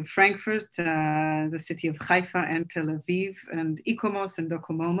city of Frankfurt, the city of Haifa and Tel Aviv, and ICOMOS and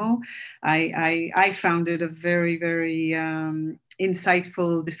Docomomo. I found it a very, very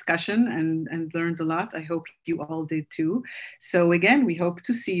insightful discussion and learned a lot. I hope you all did too. So again, we hope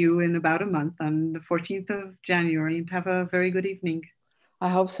to see you in about a month on the 14th of January, and have a very good evening. I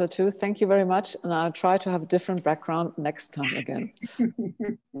hope so too. Thank you very much. And I'll try to have a different background next time again.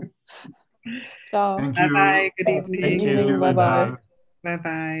 Ciao. Bye-bye. Good evening. Thank you. Bye-bye.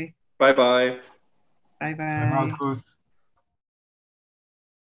 Bye-bye. Bye-bye. Bye-bye.